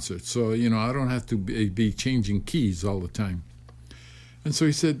a concert, so I don't have to be changing keys all the time. And so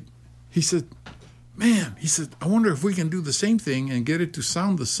he said, man, I wonder if we can do the same thing and get it to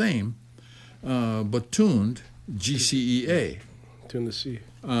sound the same, but tuned GCEA. Tune the C.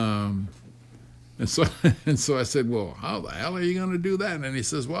 And so I said, well, how the hell are you going to do that? And he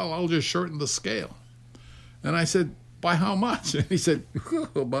says, well, I'll just shorten the scale. And I said, by how much? And he said,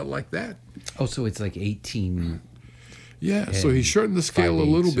 about like that. Oh, so it's like 18. Yeah, so he shortened the scale a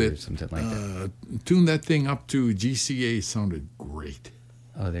little 5/8 or bit. something like that. Tuned that thing up to GCA, sounded great.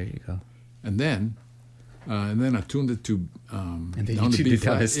 Oh, there you go. And then I tuned it to And then down you to tuned B it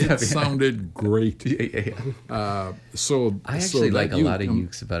down flat. to It stuff, yeah. sounded great. Yeah. So I actually so like that a lot of uke,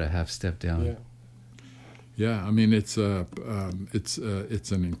 ukes about a half step down. Yeah. Yeah, I mean it's an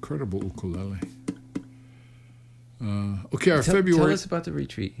incredible ukulele. Okay, our Tell February. us about the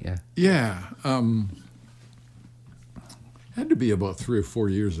retreat. Yeah. Yeah, had to be about 3 or 4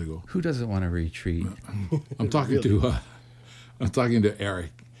 years ago. Who doesn't want to retreat? I'm talking to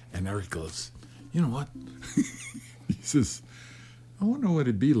Eric, and Eric goes, you know what? He says, I wonder what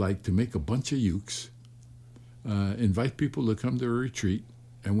it'd be like to make a bunch of ukes, invite people to come to a retreat,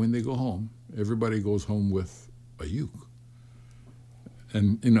 and when they go home, everybody goes home with a uke.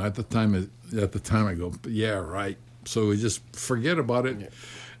 And at the time I go, yeah, right. So we just forget about it,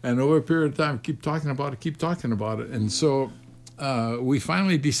 and over a period of time, keep talking about it, and so we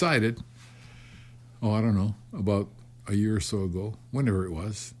finally decided. Oh, I don't know, about a year or so ago, whenever it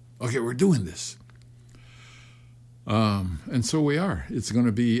was. Okay, we're doing this. And so we are. It's going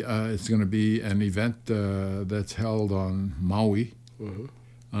to be an event that's held on Maui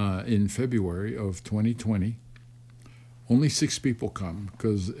in February of 2020. Only 6 people come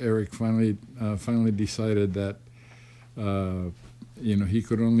because Eric finally decided that he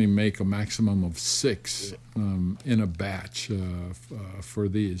could only make a maximum of 6 in a batch for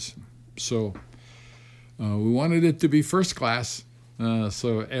these. So we wanted it to be first class.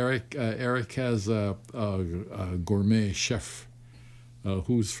 So Eric has a gourmet chef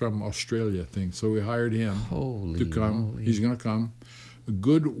who's from Australia, I think. So we hired him to come. Moly. He's going to come.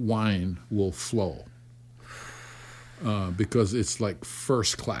 Good wine will flow because it's like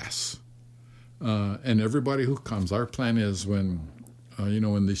first class. And everybody who comes, our plan is when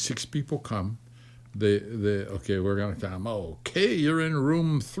the 6 people come, we're going to tell them, okay, you're in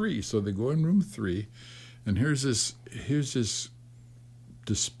room 3. So they go in room 3, and here's this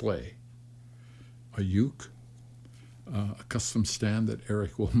display, a uke, a custom stand that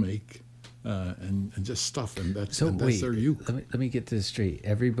Eric will make, and just stuff, and that's their uke. Let me get this straight.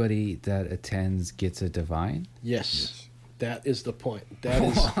 Everybody that attends gets a divine. Yes. That is the point. That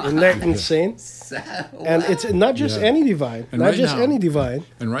is, isn't that insane? And it's not just any divine, And not right just now- any divine.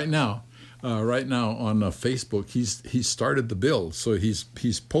 And right now on Facebook, he's started the build, so he's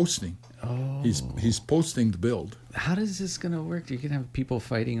posting. Oh. He's posting the build. How is this going to work? You can have people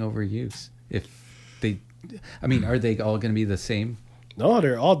fighting over use. If they, are they all going to be the same? No,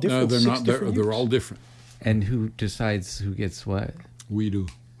 they're all No, different. they're 6 not. different They're ukes. all different. And who decides who gets what? We do.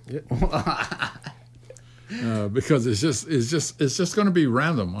 Yeah. Because it's just going to be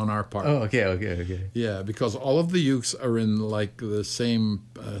random on our part. Oh, okay. Yeah, because all of the ukes are in like the same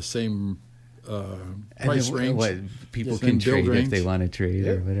And price then range. What people Same can trade build if they range. want to trade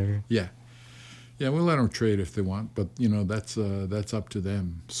or whatever. Yeah, we'll let them trade if they want, but that's up to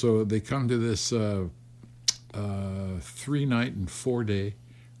them. So they come to this 3-night and 4-day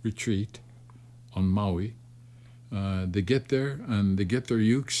retreat on Maui. They get there and they get their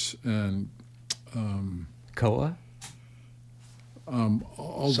ukes and Koa?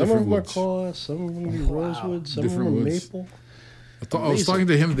 all Some of different them are woods. koa, some of them are rosewood, some Different of them are woods. maple. I was talking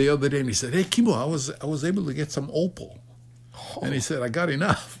to him the other day, and he said, "Hey, Kimo, I was able to get some opal," and he said, "I got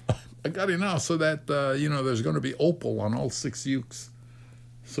enough. I got enough so that there's going to be opal on all 6 ukes."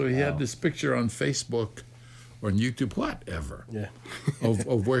 So he had this picture on Facebook or on YouTube, whatever, Yeah.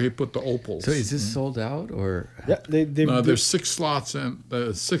 of where he put the opals. So is this sold out or? Yeah, they There's 6 slots and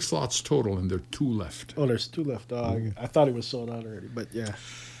 6 slots total, and there are 2 left. Oh, there's 2 left. I thought it was sold out already, but yeah.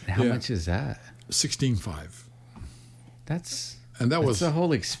 How Yeah. much is that? 16.5. That's And that It's was the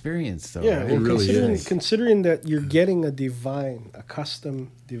whole experience, though. Yeah, right? well, really considering, is. considering that you're getting a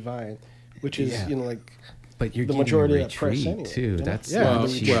custom divine, which is Yeah. like But you're the getting majority a of that price retreat anyway, too. you know? That's Yeah, not well,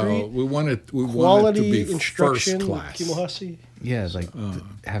 cheap. well, we want it to quality be instruction. first class. Kimo Hussey. Yeah, like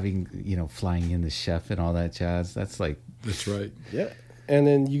having flying in the chef and all that jazz. That's like That's right. Yeah, and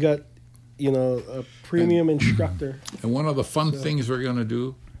then you got a premium instructor. And one of the fun things we're going to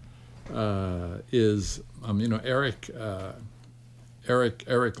do is,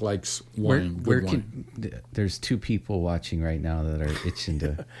 Eric likes wine. where good wine. there's 2 people watching right now that are itching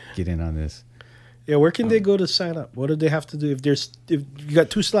to get in on this. Yeah, where can they go to sign up? What do they have to do if you got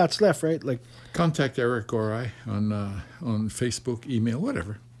 2 slots left, right? Like, Contact Eric or I on Facebook, email,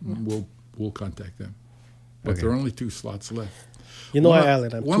 whatever. We'll contact them. But Okay. there are only 2 slots left.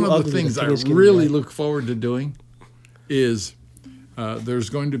 Alan, I'm one too of ugly the things to I do this game, really right? look forward to doing is there's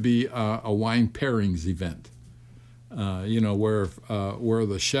going to be a wine pairings event. Where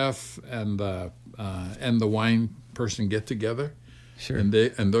the chef and the wine person get together, Sure. and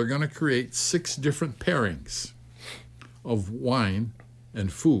they're going to create 6 different pairings of wine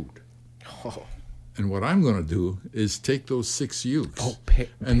and food. Oh, And what I'm going to do is take those 6 ukes and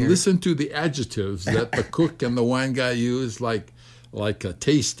pair- listen to the adjectives that the cook and the wine guy use, like a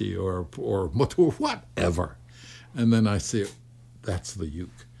tasty or whatever. And then I say, that's the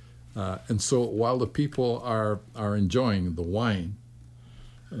uke. And so while the people are enjoying the wine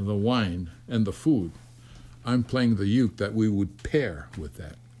and the food, I'm playing the uke that we would pair with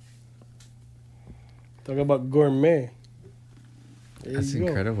that. talk about gourmet. There That's you go.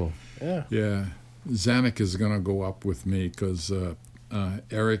 incredible. Yeah. Yeah, Zanuck is going to go up with me because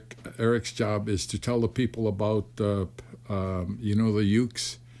Eric's job is to tell the people about the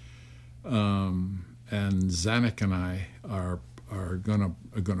ukes, and Zanuck and I are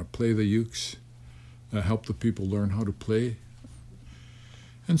gonna play the ukes, help the people learn how to play,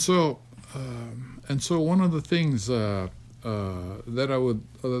 and so one of the things that I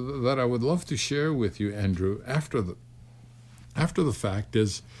would love to share with you, Andrew, after the fact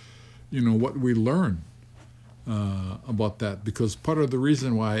is, what we learn about that, because part of the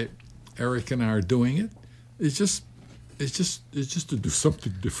reason why Eric and I are doing it is just to do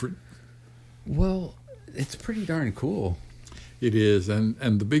something different. Well, it's pretty darn cool. It is, and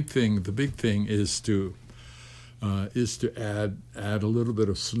the big thing is to add a little bit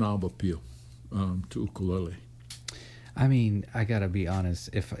of snob appeal to ukulele. I mean, I gotta be honest.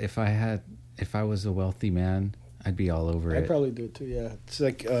 If I was a wealthy man, I'd be all over I'd it. probably do it too, yeah. It's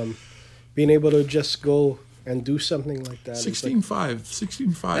like being able to just go and do something like that.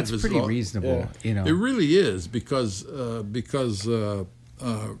 16.5 That's is pretty all- reasonable, yeah. It really is, because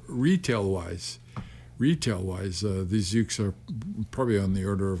retail wise, these ukes are probably on the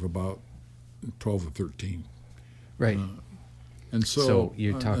order of about 12 or 13. Right. And so, So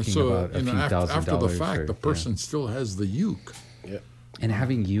you're talking about a few $1,000 after the fact, for- the person still has the uke. And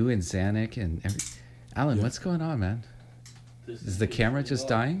having you and Zanuck and Alan, Yeah. what's going on, man? This Is the camera just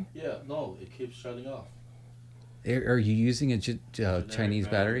dying? Yeah, no, it keeps shutting off. Are you using a Chinese battery.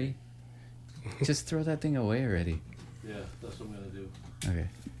 battery? Just throw that thing away already. Yeah, that's what I'm gonna do. Okay.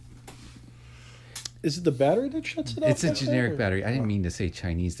 Is it the battery that shuts it off? It's a like that, generic or- battery. I didn't mean to say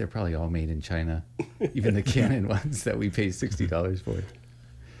Chinese. They're probably all made in China. Even the Canon ones that we pay $60 for.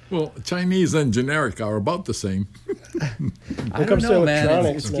 Well, Chinese and generic are about the same. I don't comes to know, man.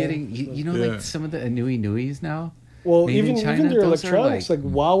 electronics, It's man. getting, Yeah. like some of the Nuis now. Well, made in even China, their those are electronics, like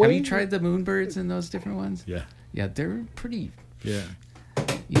Huawei. Have you tried the Moonbirds and those different ones? Yeah. Yeah, they're pretty, Yeah.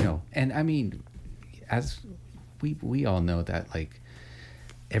 and I mean, as we all know that, like,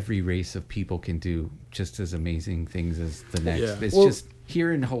 every race of people can do just as amazing things as the next. Yeah. It's Well- just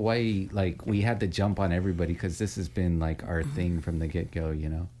here in Hawaii, like, we had to jump on everybody because this has been like our thing from the get-go,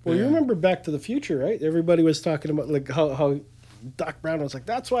 Well, you Yeah. remember Back to the Future, right? Everybody was talking about like how Doc Brown was like,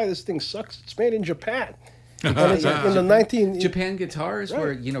 "That's why this thing sucks. It's made in Japan." And it's like in the 19 Japan guitars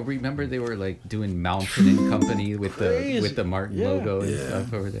Right. were, remember they were like doing Mountain and Company with Crazy. the Martin Yeah. logo and Yeah.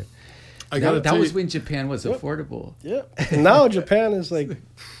 stuff over there. I gotta That tell was you, when Japan was affordable, Yeah, and now Japan is like,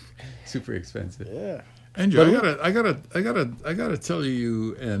 super expensive. yeah. Andrew, But I gotta tell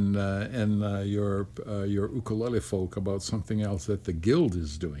you and your ukulele folk about something else that the Guild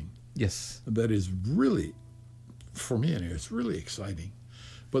is doing. Yes. That is really, for me anyway, it's really exciting.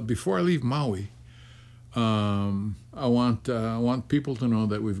 But before I leave Maui, I want people to know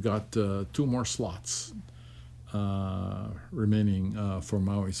that we've got 2 more slots remaining for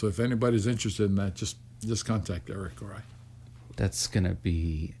Maui. So if anybody's interested in that, just contact Eric or I. That's gonna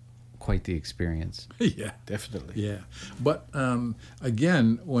be quite the experience. Yeah. Definitely. Yeah, but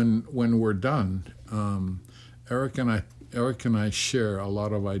again, when we're done, Eric and I Eric and I share a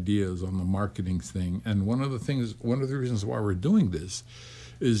lot of ideas on the marketing thing, and one of the reasons why we're doing this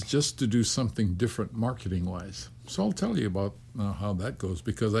is just to do something different marketing-wise. So I'll tell you about how that goes,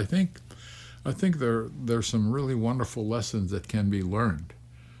 because I think there's some really wonderful lessons that can be learned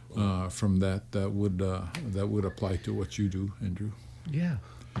from that would apply to what you do, Andrew. Yeah.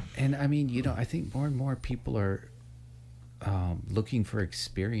 And I mean, I think more and more people are looking for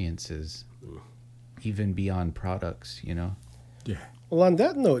experiences, even beyond products, Yeah. Well, on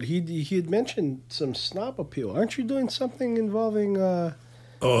that note, he had mentioned some snob appeal. Aren't you doing something involving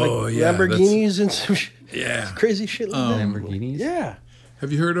Lamborghinis and some crazy shit like that? Lamborghinis? Yeah.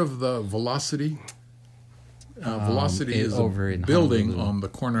 Have you heard of the Velocity? Velocity is over a in building Honolulu. on the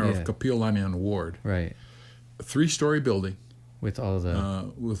corner of Kapiolani and Ward. Right. A 3-story building With all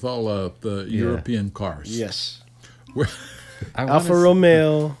the... with all the European cars. Yes. I wanna Alfa s-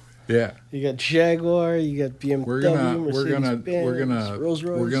 Romeo. Yeah. You got Jaguar. You got BMW. We're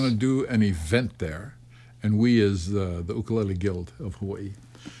gonna do an event there, and we as the Ukulele Guild of Hawaii,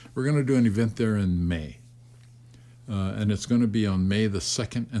 we're gonna do an event there in May, and it's gonna be on May the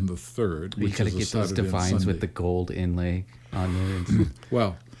 2nd and the 3rd. We which gotta is a get those Saturday and divines with Sunday. the gold inlay on there. And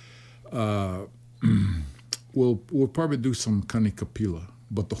Well, we'll probably do some kanikapila,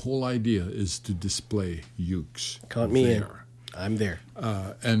 but the whole idea is to display ukes. Count me in. there. I'm there.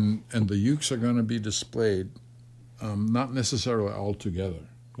 And the ukes are going to be displayed, not necessarily all together.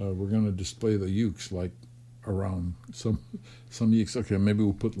 We're going to display the ukes like around some ukes. Okay, maybe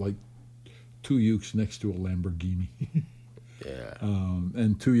we'll put like 2 ukes next to a Lamborghini. Yeah.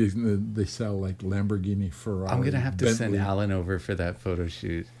 And 2 ukes, they sell like Lamborghini, Ferrari. I'm going to have to Bentley. send Alan over for that photo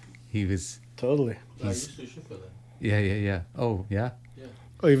shoot. He was... Totally. I used to shoot for them. Yeah. Oh, yeah?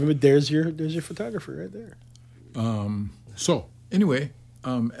 Oh, even there's your photographer right there. So anyway,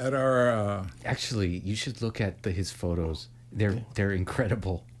 at our Actually, you should look at his photos. They're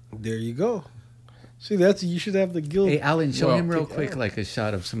incredible. There you go. See, you should have the guild. Hey, Alan, show Well, him real take quick, that. like a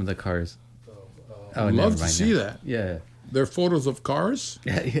shot of some of the cars. Oh, I'd never love to mind see now. that. Yeah. they're photos of cars.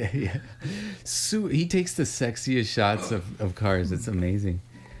 Yeah. He takes the sexiest shots of cars. It's amazing.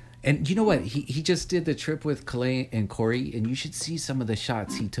 And you know what? He just did the trip with Calais and Corey, and you should see some of the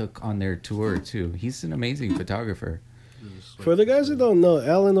shots he took on their tour, too. He's an amazing photographer. For the guys that don't know,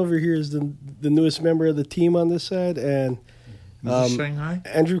 Alan over here is the newest member of the team on this side, and Shanghai?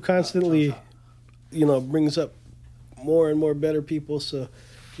 Andrew constantly, brings up more and more better people. So,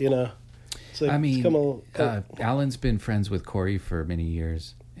 it's like I mean, it's come Alan's been friends with Corey for many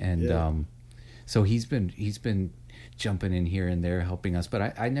years, and Yeah. so he's been jumping in here and there helping us.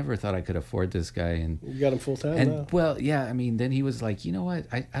 But I never thought I could afford this guy, and you got him full time now. well, yeah. I mean, then he was like, you know what?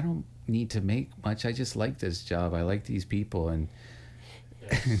 I don't need to make much. I just like this job. I like these people, and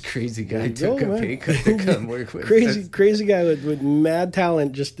crazy guy There you took go, a man. pay cut to come work with us. crazy guy with mad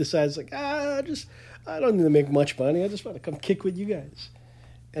talent just decides like I don't need to make much money. I just want to come kick with you guys.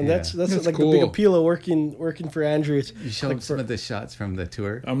 And Yeah. that's That's like cool. the big appeal of working for Andrew. It's You showed like some of the shots from the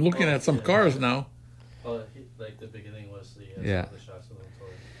tour. I'm looking at some cars now. Oh, like the beginning was the Yeah. the shots of the tour.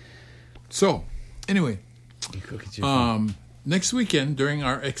 So, anyway, You look at your next weekend during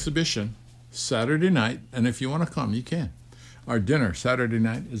our exhibition, Saturday night, and if you want to come, you can. Our dinner Saturday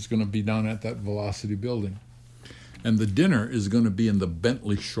night is going to be down at that Velocity building. And the dinner is going to be in the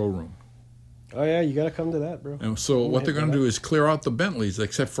Bentley showroom. oh yeah, you got to come to that, bro. And so what they're going to do is clear out the Bentleys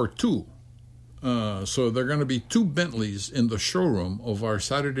except for 2. So there are going to be 2 Bentleys in the showroom of our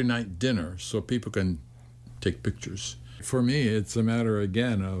Saturday night dinner so people can take pictures. For me, it's a matter,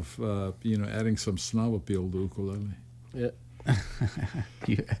 again, of, adding some snob appeal to ukulele. Yeah. I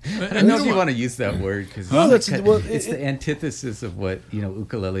you don't know know if you what? want to use that word because No, that's- well, it's the antithesis of what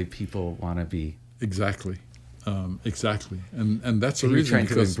ukulele people want to be. Exactly. Exactly. And that's the And you're reason trying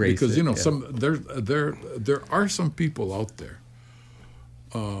to because, embrace because it, yeah. some there are some people out there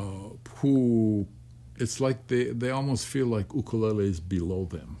who it's like they almost feel like ukulele is below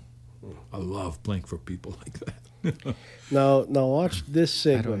them. I love playing for people like that. Now watch this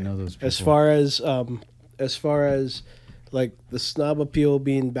segue. I don't know those people. As far as like the snob appeal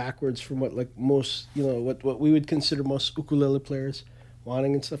being backwards from what like most what we would consider most ukulele players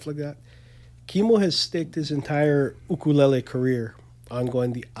wanting and stuff like that. Kimo has staked his entire ukulele career on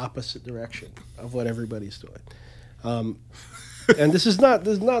going the opposite direction of what everybody's doing. And this is not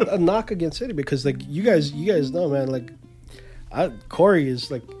a knock against it because like you guys know, man, like Corey is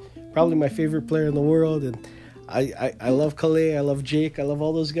like probably my favorite player in the world, and I love Calais, I love Jake, I love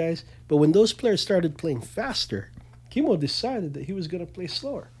all those guys. But when those players started playing faster, Kimo decided that he was going to play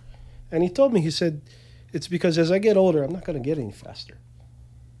slower. And he told me, he said, it's because as I get older, I'm not going to get any faster.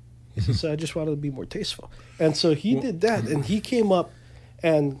 He says, I just wanted to be more tasteful. And so he did that, and he came up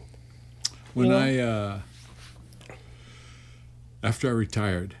and... When you know, after I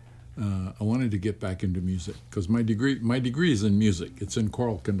retired, I wanted to get back into music because my degree is in music. It's in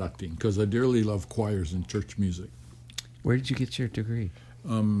choral conducting because I dearly love choirs and church music. Where did you get your degree?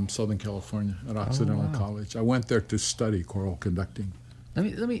 Southern California at Occidental wow. College. I went there to study choral conducting.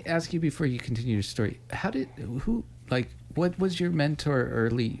 Let me ask you before you continue your story. What was your mentor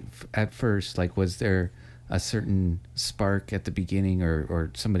at first? Like, was there a certain spark at the beginning,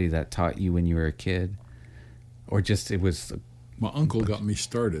 or somebody that taught you when you were a kid, or just it was? My uncle got me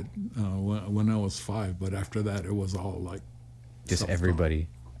started when I was 5, but after that it was all like Just self-taught. everybody.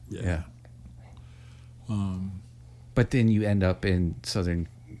 Yeah. But then you end up in Southern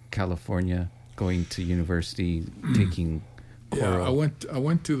California, going to university, taking choral. Yeah, I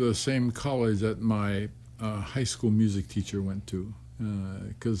went to the same college that my high school music teacher went to,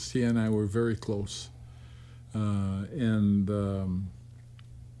 because he and I were very close, and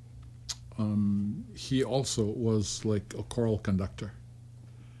he also was like a choral conductor.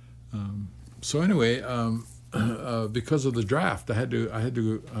 So anyway, because of the draft, I had to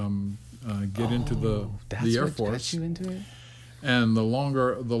get into the Air Force. Got you into it? And the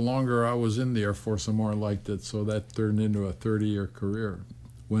longer I was in the Air Force, the more I liked it. So that turned into a 30-year career.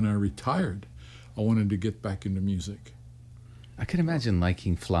 When I retired, I wanted to get back into music. I can imagine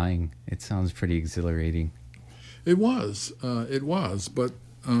liking flying. It sounds pretty exhilarating. It was, but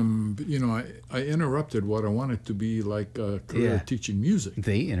I interrupted what I wanted to be like a career teaching music.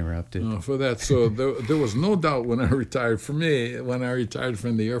 They interrupted. For that, so there was no doubt when I retired from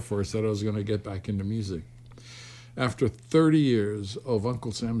the Air Force that I was going to get back into music. After 30 years of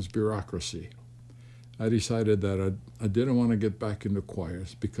Uncle Sam's bureaucracy, I decided that I didn't want to get back into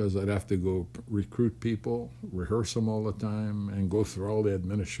choirs because I'd have to go recruit people, rehearse them all the time, and go through all the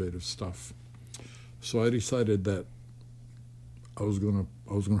administrative stuff. So I decided that I was gonna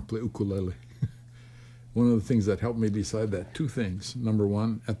play ukulele. One of the things that helped me decide that, 2 things. Number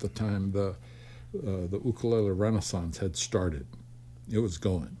one, at the time the ukulele renaissance had started. It was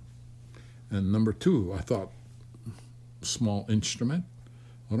going. And number 2, I thought, small instrument,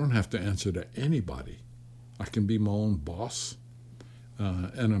 I don't have to answer to anybody. I can be my own boss,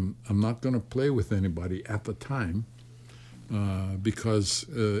 and I'm not going to play with anybody at the time because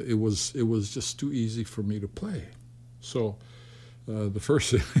it was just too easy for me to play. So the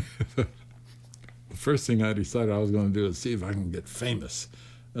first thing I decided I was going to do is see if I can get famous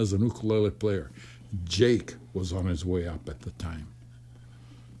as an ukulele player. Jake was on his way up at the time,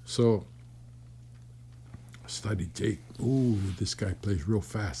 so I studied Jake. Ooh, this guy plays real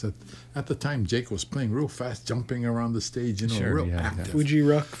fast. At the time, Jake was playing real fast, jumping around the stage, real active. Fuji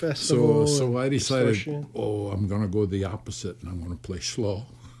Rock Festival. So I decided, Distortion. I'm going to go the opposite, and I'm going to play slow,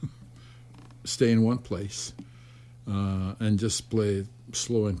 stay in one place, and just play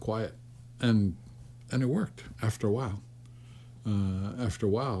slow and quiet. And it worked after a while.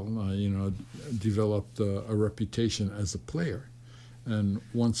 Developed a reputation as a player. And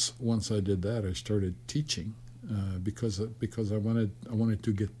once I did that, I started teaching because I wanted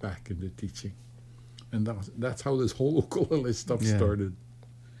to get back into teaching, and that's how this whole ukulele stuff started.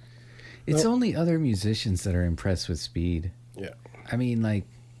 It's only other musicians that are impressed with speed. Yeah. I mean, like,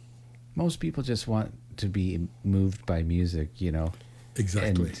 most people just want to be moved by music,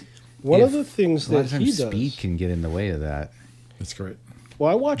 Exactly. And One of the things a lot that of he times does. speed can get in the way of that. That's great.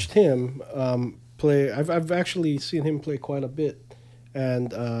 Well, I watched him play. I've actually seen him play quite a bit,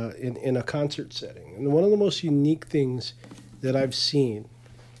 and in a concert setting. And one of the most unique things that I've seen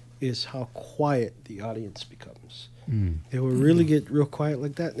is how quiet the audience becomes. They will really get real quiet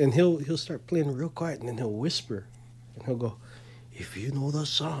like that, and he'll start playing real quiet, and then he'll whisper, and he'll go, "If you know the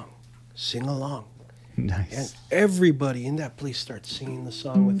song, sing along." Nice. And everybody in that place starts singing the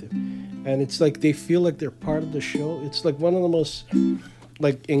song with him. And it's like they feel like they're part of the show. It's like one of the most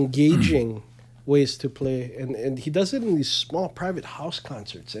engaging ways to play. And he does it in these small private house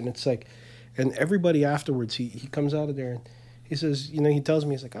concerts. And it's like, and everybody afterwards, he comes out of there and he says, he tells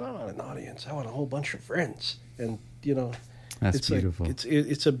me, he's like, I don't want an audience. I want a whole bunch of friends. And, That's it's beautiful. Like,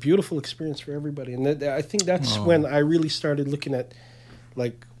 it's a beautiful experience for everybody. And I think that's when I really started looking at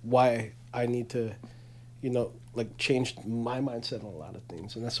why I need to, changed my mindset on a lot of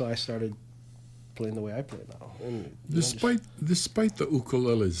things, and that's why I started playing the way I play now. And, Despite the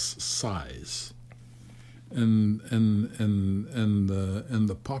ukulele's size, and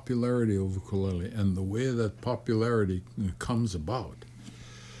the popularity of ukulele, and the way that popularity comes about,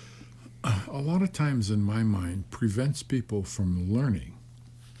 a lot of times in my mind prevents people from learning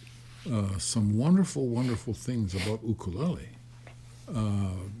some wonderful, wonderful things about ukulele.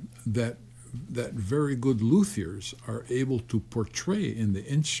 that very good luthiers are able to portray in the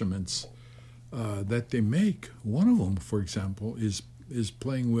instruments that they make. One of them, for example, is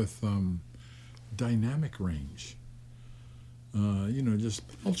playing with dynamic range.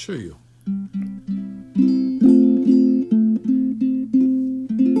 I'll show you.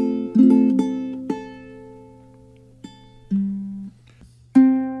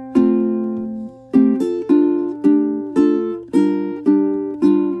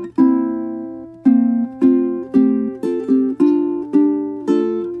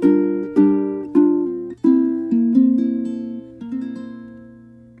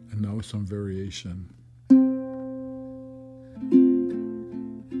 And now some variation.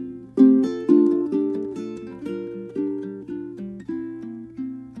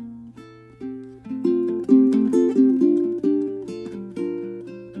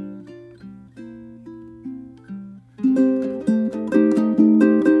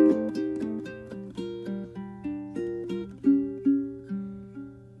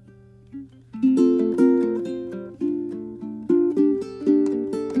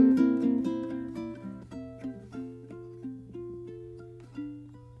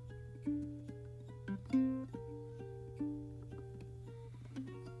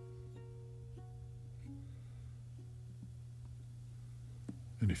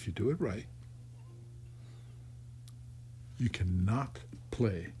 And if you do it right, you cannot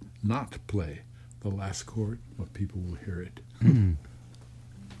not play the last chord, but people will hear it.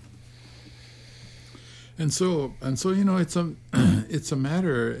 And so it's a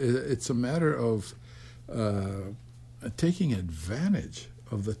matter of taking advantage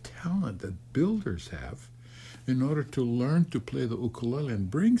of the talent that builders have in order to learn to play the ukulele and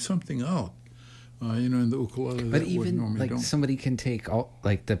bring something out. In the ukulele. But even like somebody can take a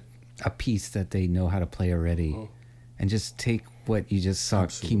piece that they know how to play already, and just take what you just saw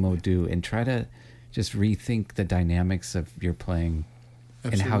Kimo do and try to just rethink the dynamics of your playing.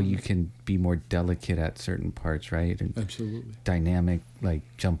 And how you can be more delicate at certain parts, right? And absolutely dynamic, like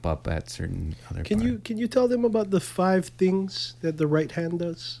jump up at certain other parts. Can you tell them about the 5 things that the right hand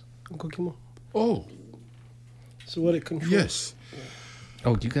does, Uncle Kimo? Oh, so what it controls? yes.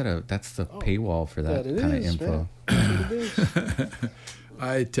 Oh, that's the paywall for that kind of info. It is.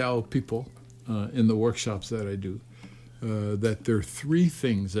 I tell people in the workshops that I do that there are 3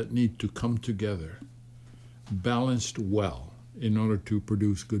 things that need to come together, balanced well, in order to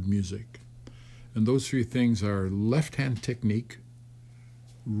produce good music. And those 3 things are left-hand technique,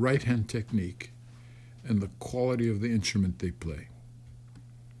 right-hand technique, and the quality of the instrument they play.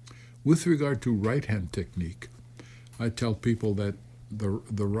 With regard to right-hand technique, I tell people that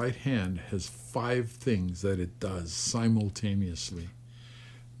the right hand has 5 things that it does simultaneously.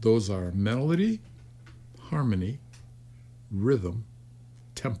 Those are melody, harmony, rhythm,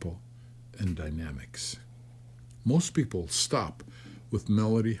 tempo, and dynamics. Most people stop with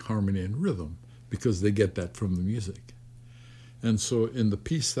melody, harmony, and rhythm because they get that from the music. And so in the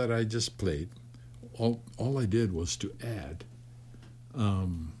piece that I just played, all I did was to add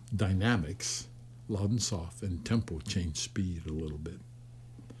dynamics, loud and soft, and tempo, change speed a little bit.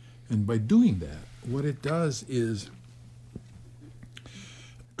 And by doing that, what it does is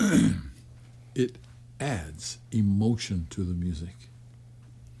it adds emotion to the music.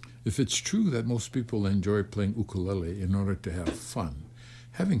 If it's true that most people enjoy playing ukulele in order to have fun,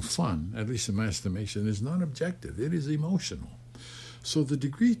 having fun, at least in my estimation, is not objective. It is emotional. So the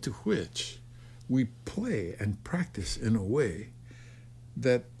degree to which we play and practice in a way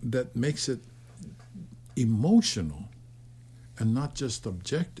that makes it emotional and not just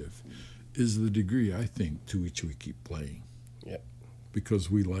objective is the degree, I think, to which we keep playing. Yep. Because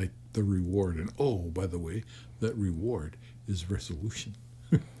we like the reward. And by the way, that reward is resolution.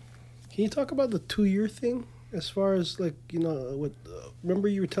 Can you talk about the 2-year thing? As far as remember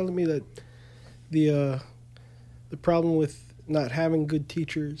you were telling me that the problem with not having good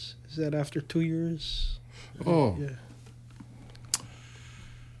teachers is that after 2 years. Oh. Yeah.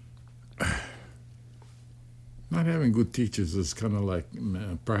 Not having good teachers is kind of like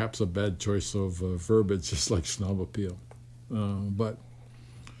perhaps a bad choice of verbiage, just like snob appeal. But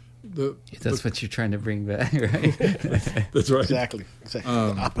that's what you're trying to bring back, right? That's right. Exactly. The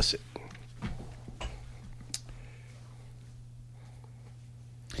opposite.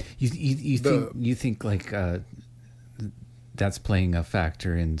 You think like that's playing a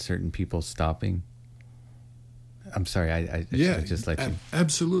factor in certain people stopping? I'm sorry, I should just let you.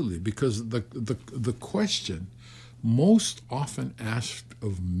 Absolutely, because the question most often asked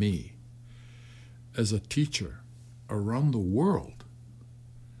of me as a teacher around the world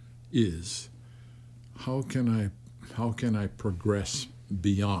is how can I progress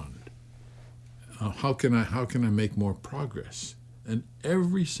beyond? How can I make more progress? And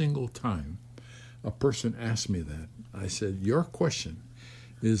every single time a person asked me that, I said, your question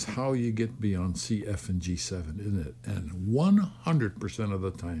is how you get beyond C, F, and G7, isn't it? And 100% of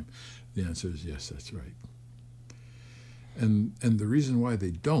the time, the answer is yes, that's right. And the reason why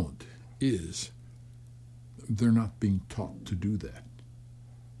they don't is they're not being taught to do that.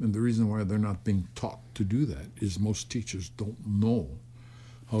 And the reason why they're not being taught to do that is most teachers don't know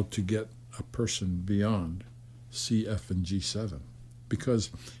how to get a person beyond C, F, and G7. Because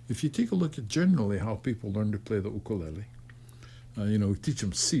if you take a look at generally how people learn to play the ukulele, we teach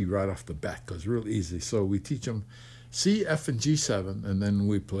them C right off the bat because it's real easy. So we teach them C, F, and G7, and then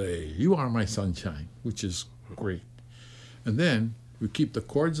we play You Are My Sunshine, which is great. And then we keep the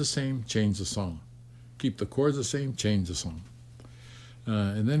chords the same, change the song. Keep the chords the same, change the song.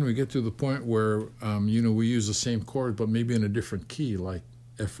 And then we get to the point where, we use the same chord, but maybe in a different key, like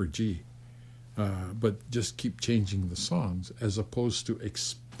F or G. But just keep changing the songs as opposed to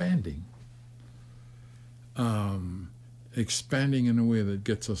expanding in a way that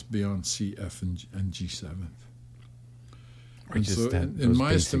gets us beyond C, F, and G7. And so, in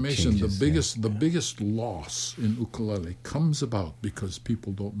my estimation, changes, the biggest loss in ukulele comes about because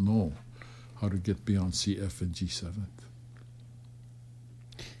people don't know how to get beyond C, F, and G7.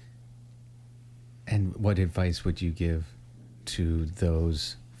 And what advice would you give to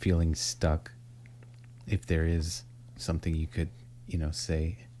those feeling stuck, if there is something you could,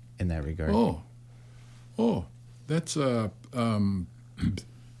 say in that regard? That's a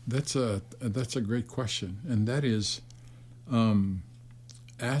great question, and that is,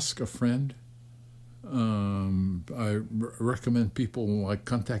 ask a friend. I recommend people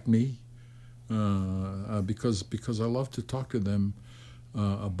contact me because I love to talk to them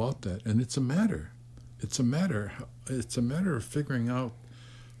about that, and it's a matter of figuring out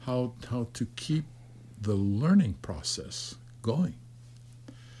how to keep the learning process going,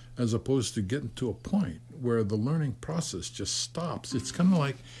 as opposed to getting to a point where the learning process just stops. It's kind of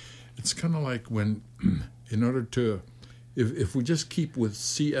like when, in order to, if we just keep with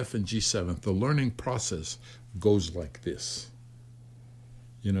C, F, and G7, the learning process goes like this.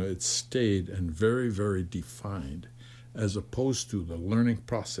 It's stayed and very, very defined, as opposed to the learning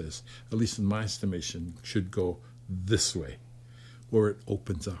process, at least in my estimation, should go this way, where it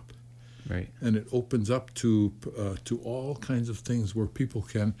opens up. Right. And it opens up to all kinds of things where people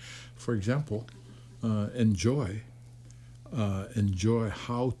can, for example, enjoy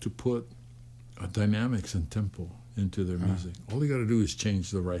how to put dynamics and tempo into their music. All you got to do is change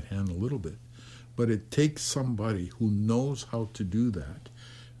the right hand a little bit. But it takes somebody who knows how to do that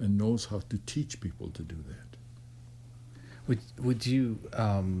and knows how to teach people to do that. Would you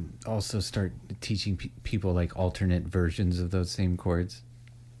also start teaching people like alternate versions of those same chords?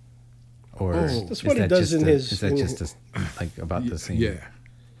 Or that's what he does in his. Is that just like about the same?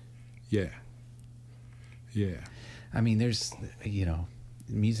 Yeah. I mean, there's,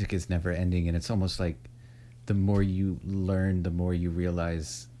 music is never ending, and it's almost like the more you learn, the more you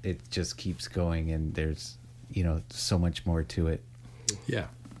realize it just keeps going, and there's, so much more to it. Yeah.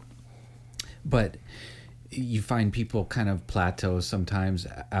 But you find people kind of plateau sometimes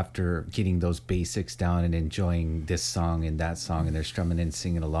after getting those basics down and enjoying this song and that song, and they're strumming and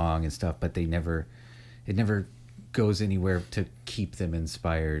singing along and stuff, but it never goes anywhere to keep them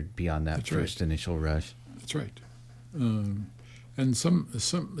inspired beyond that first initial rush. That's right. And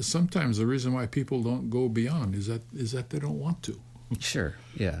sometimes the reason why people don't go beyond is that they don't want to. Sure,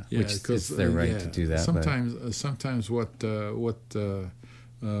 yeah, which is their right to do that. Sometimes what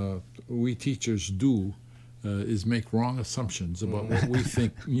we teachers do is make wrong assumptions about what we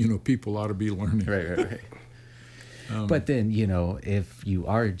think people ought to be learning. Right. But then if you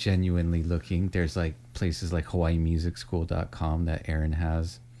are genuinely looking, there's like places like HawaiiMusicSchool.com that Aaron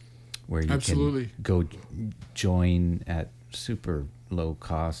has, where you can go join at super low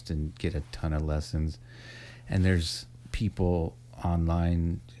cost and get a ton of lessons. And there's people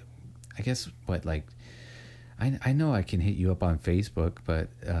online, I guess, I know I can hit you up on Facebook, but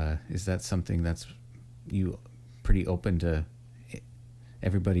is that something that's you pretty open to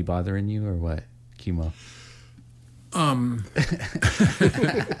everybody bothering you, or what, Kimo?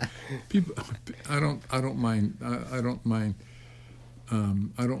 People, I don't mind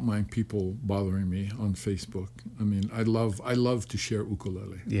people bothering me on Facebook. I mean, I love to share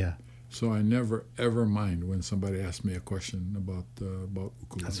ukulele. Yeah. So I never ever mind when somebody asks me a question about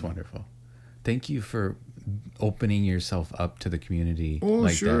ukulele. That's wonderful. Thank you for opening yourself up to the community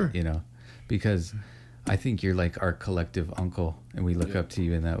that, because I think you're like our collective uncle, and we look up to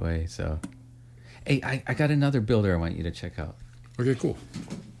you in that way. So, hey, I got another builder I want you to check out. Okay, cool.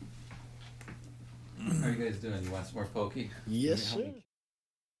 How are you guys doing? You want some more pokey? Yes, Let me sir. help you.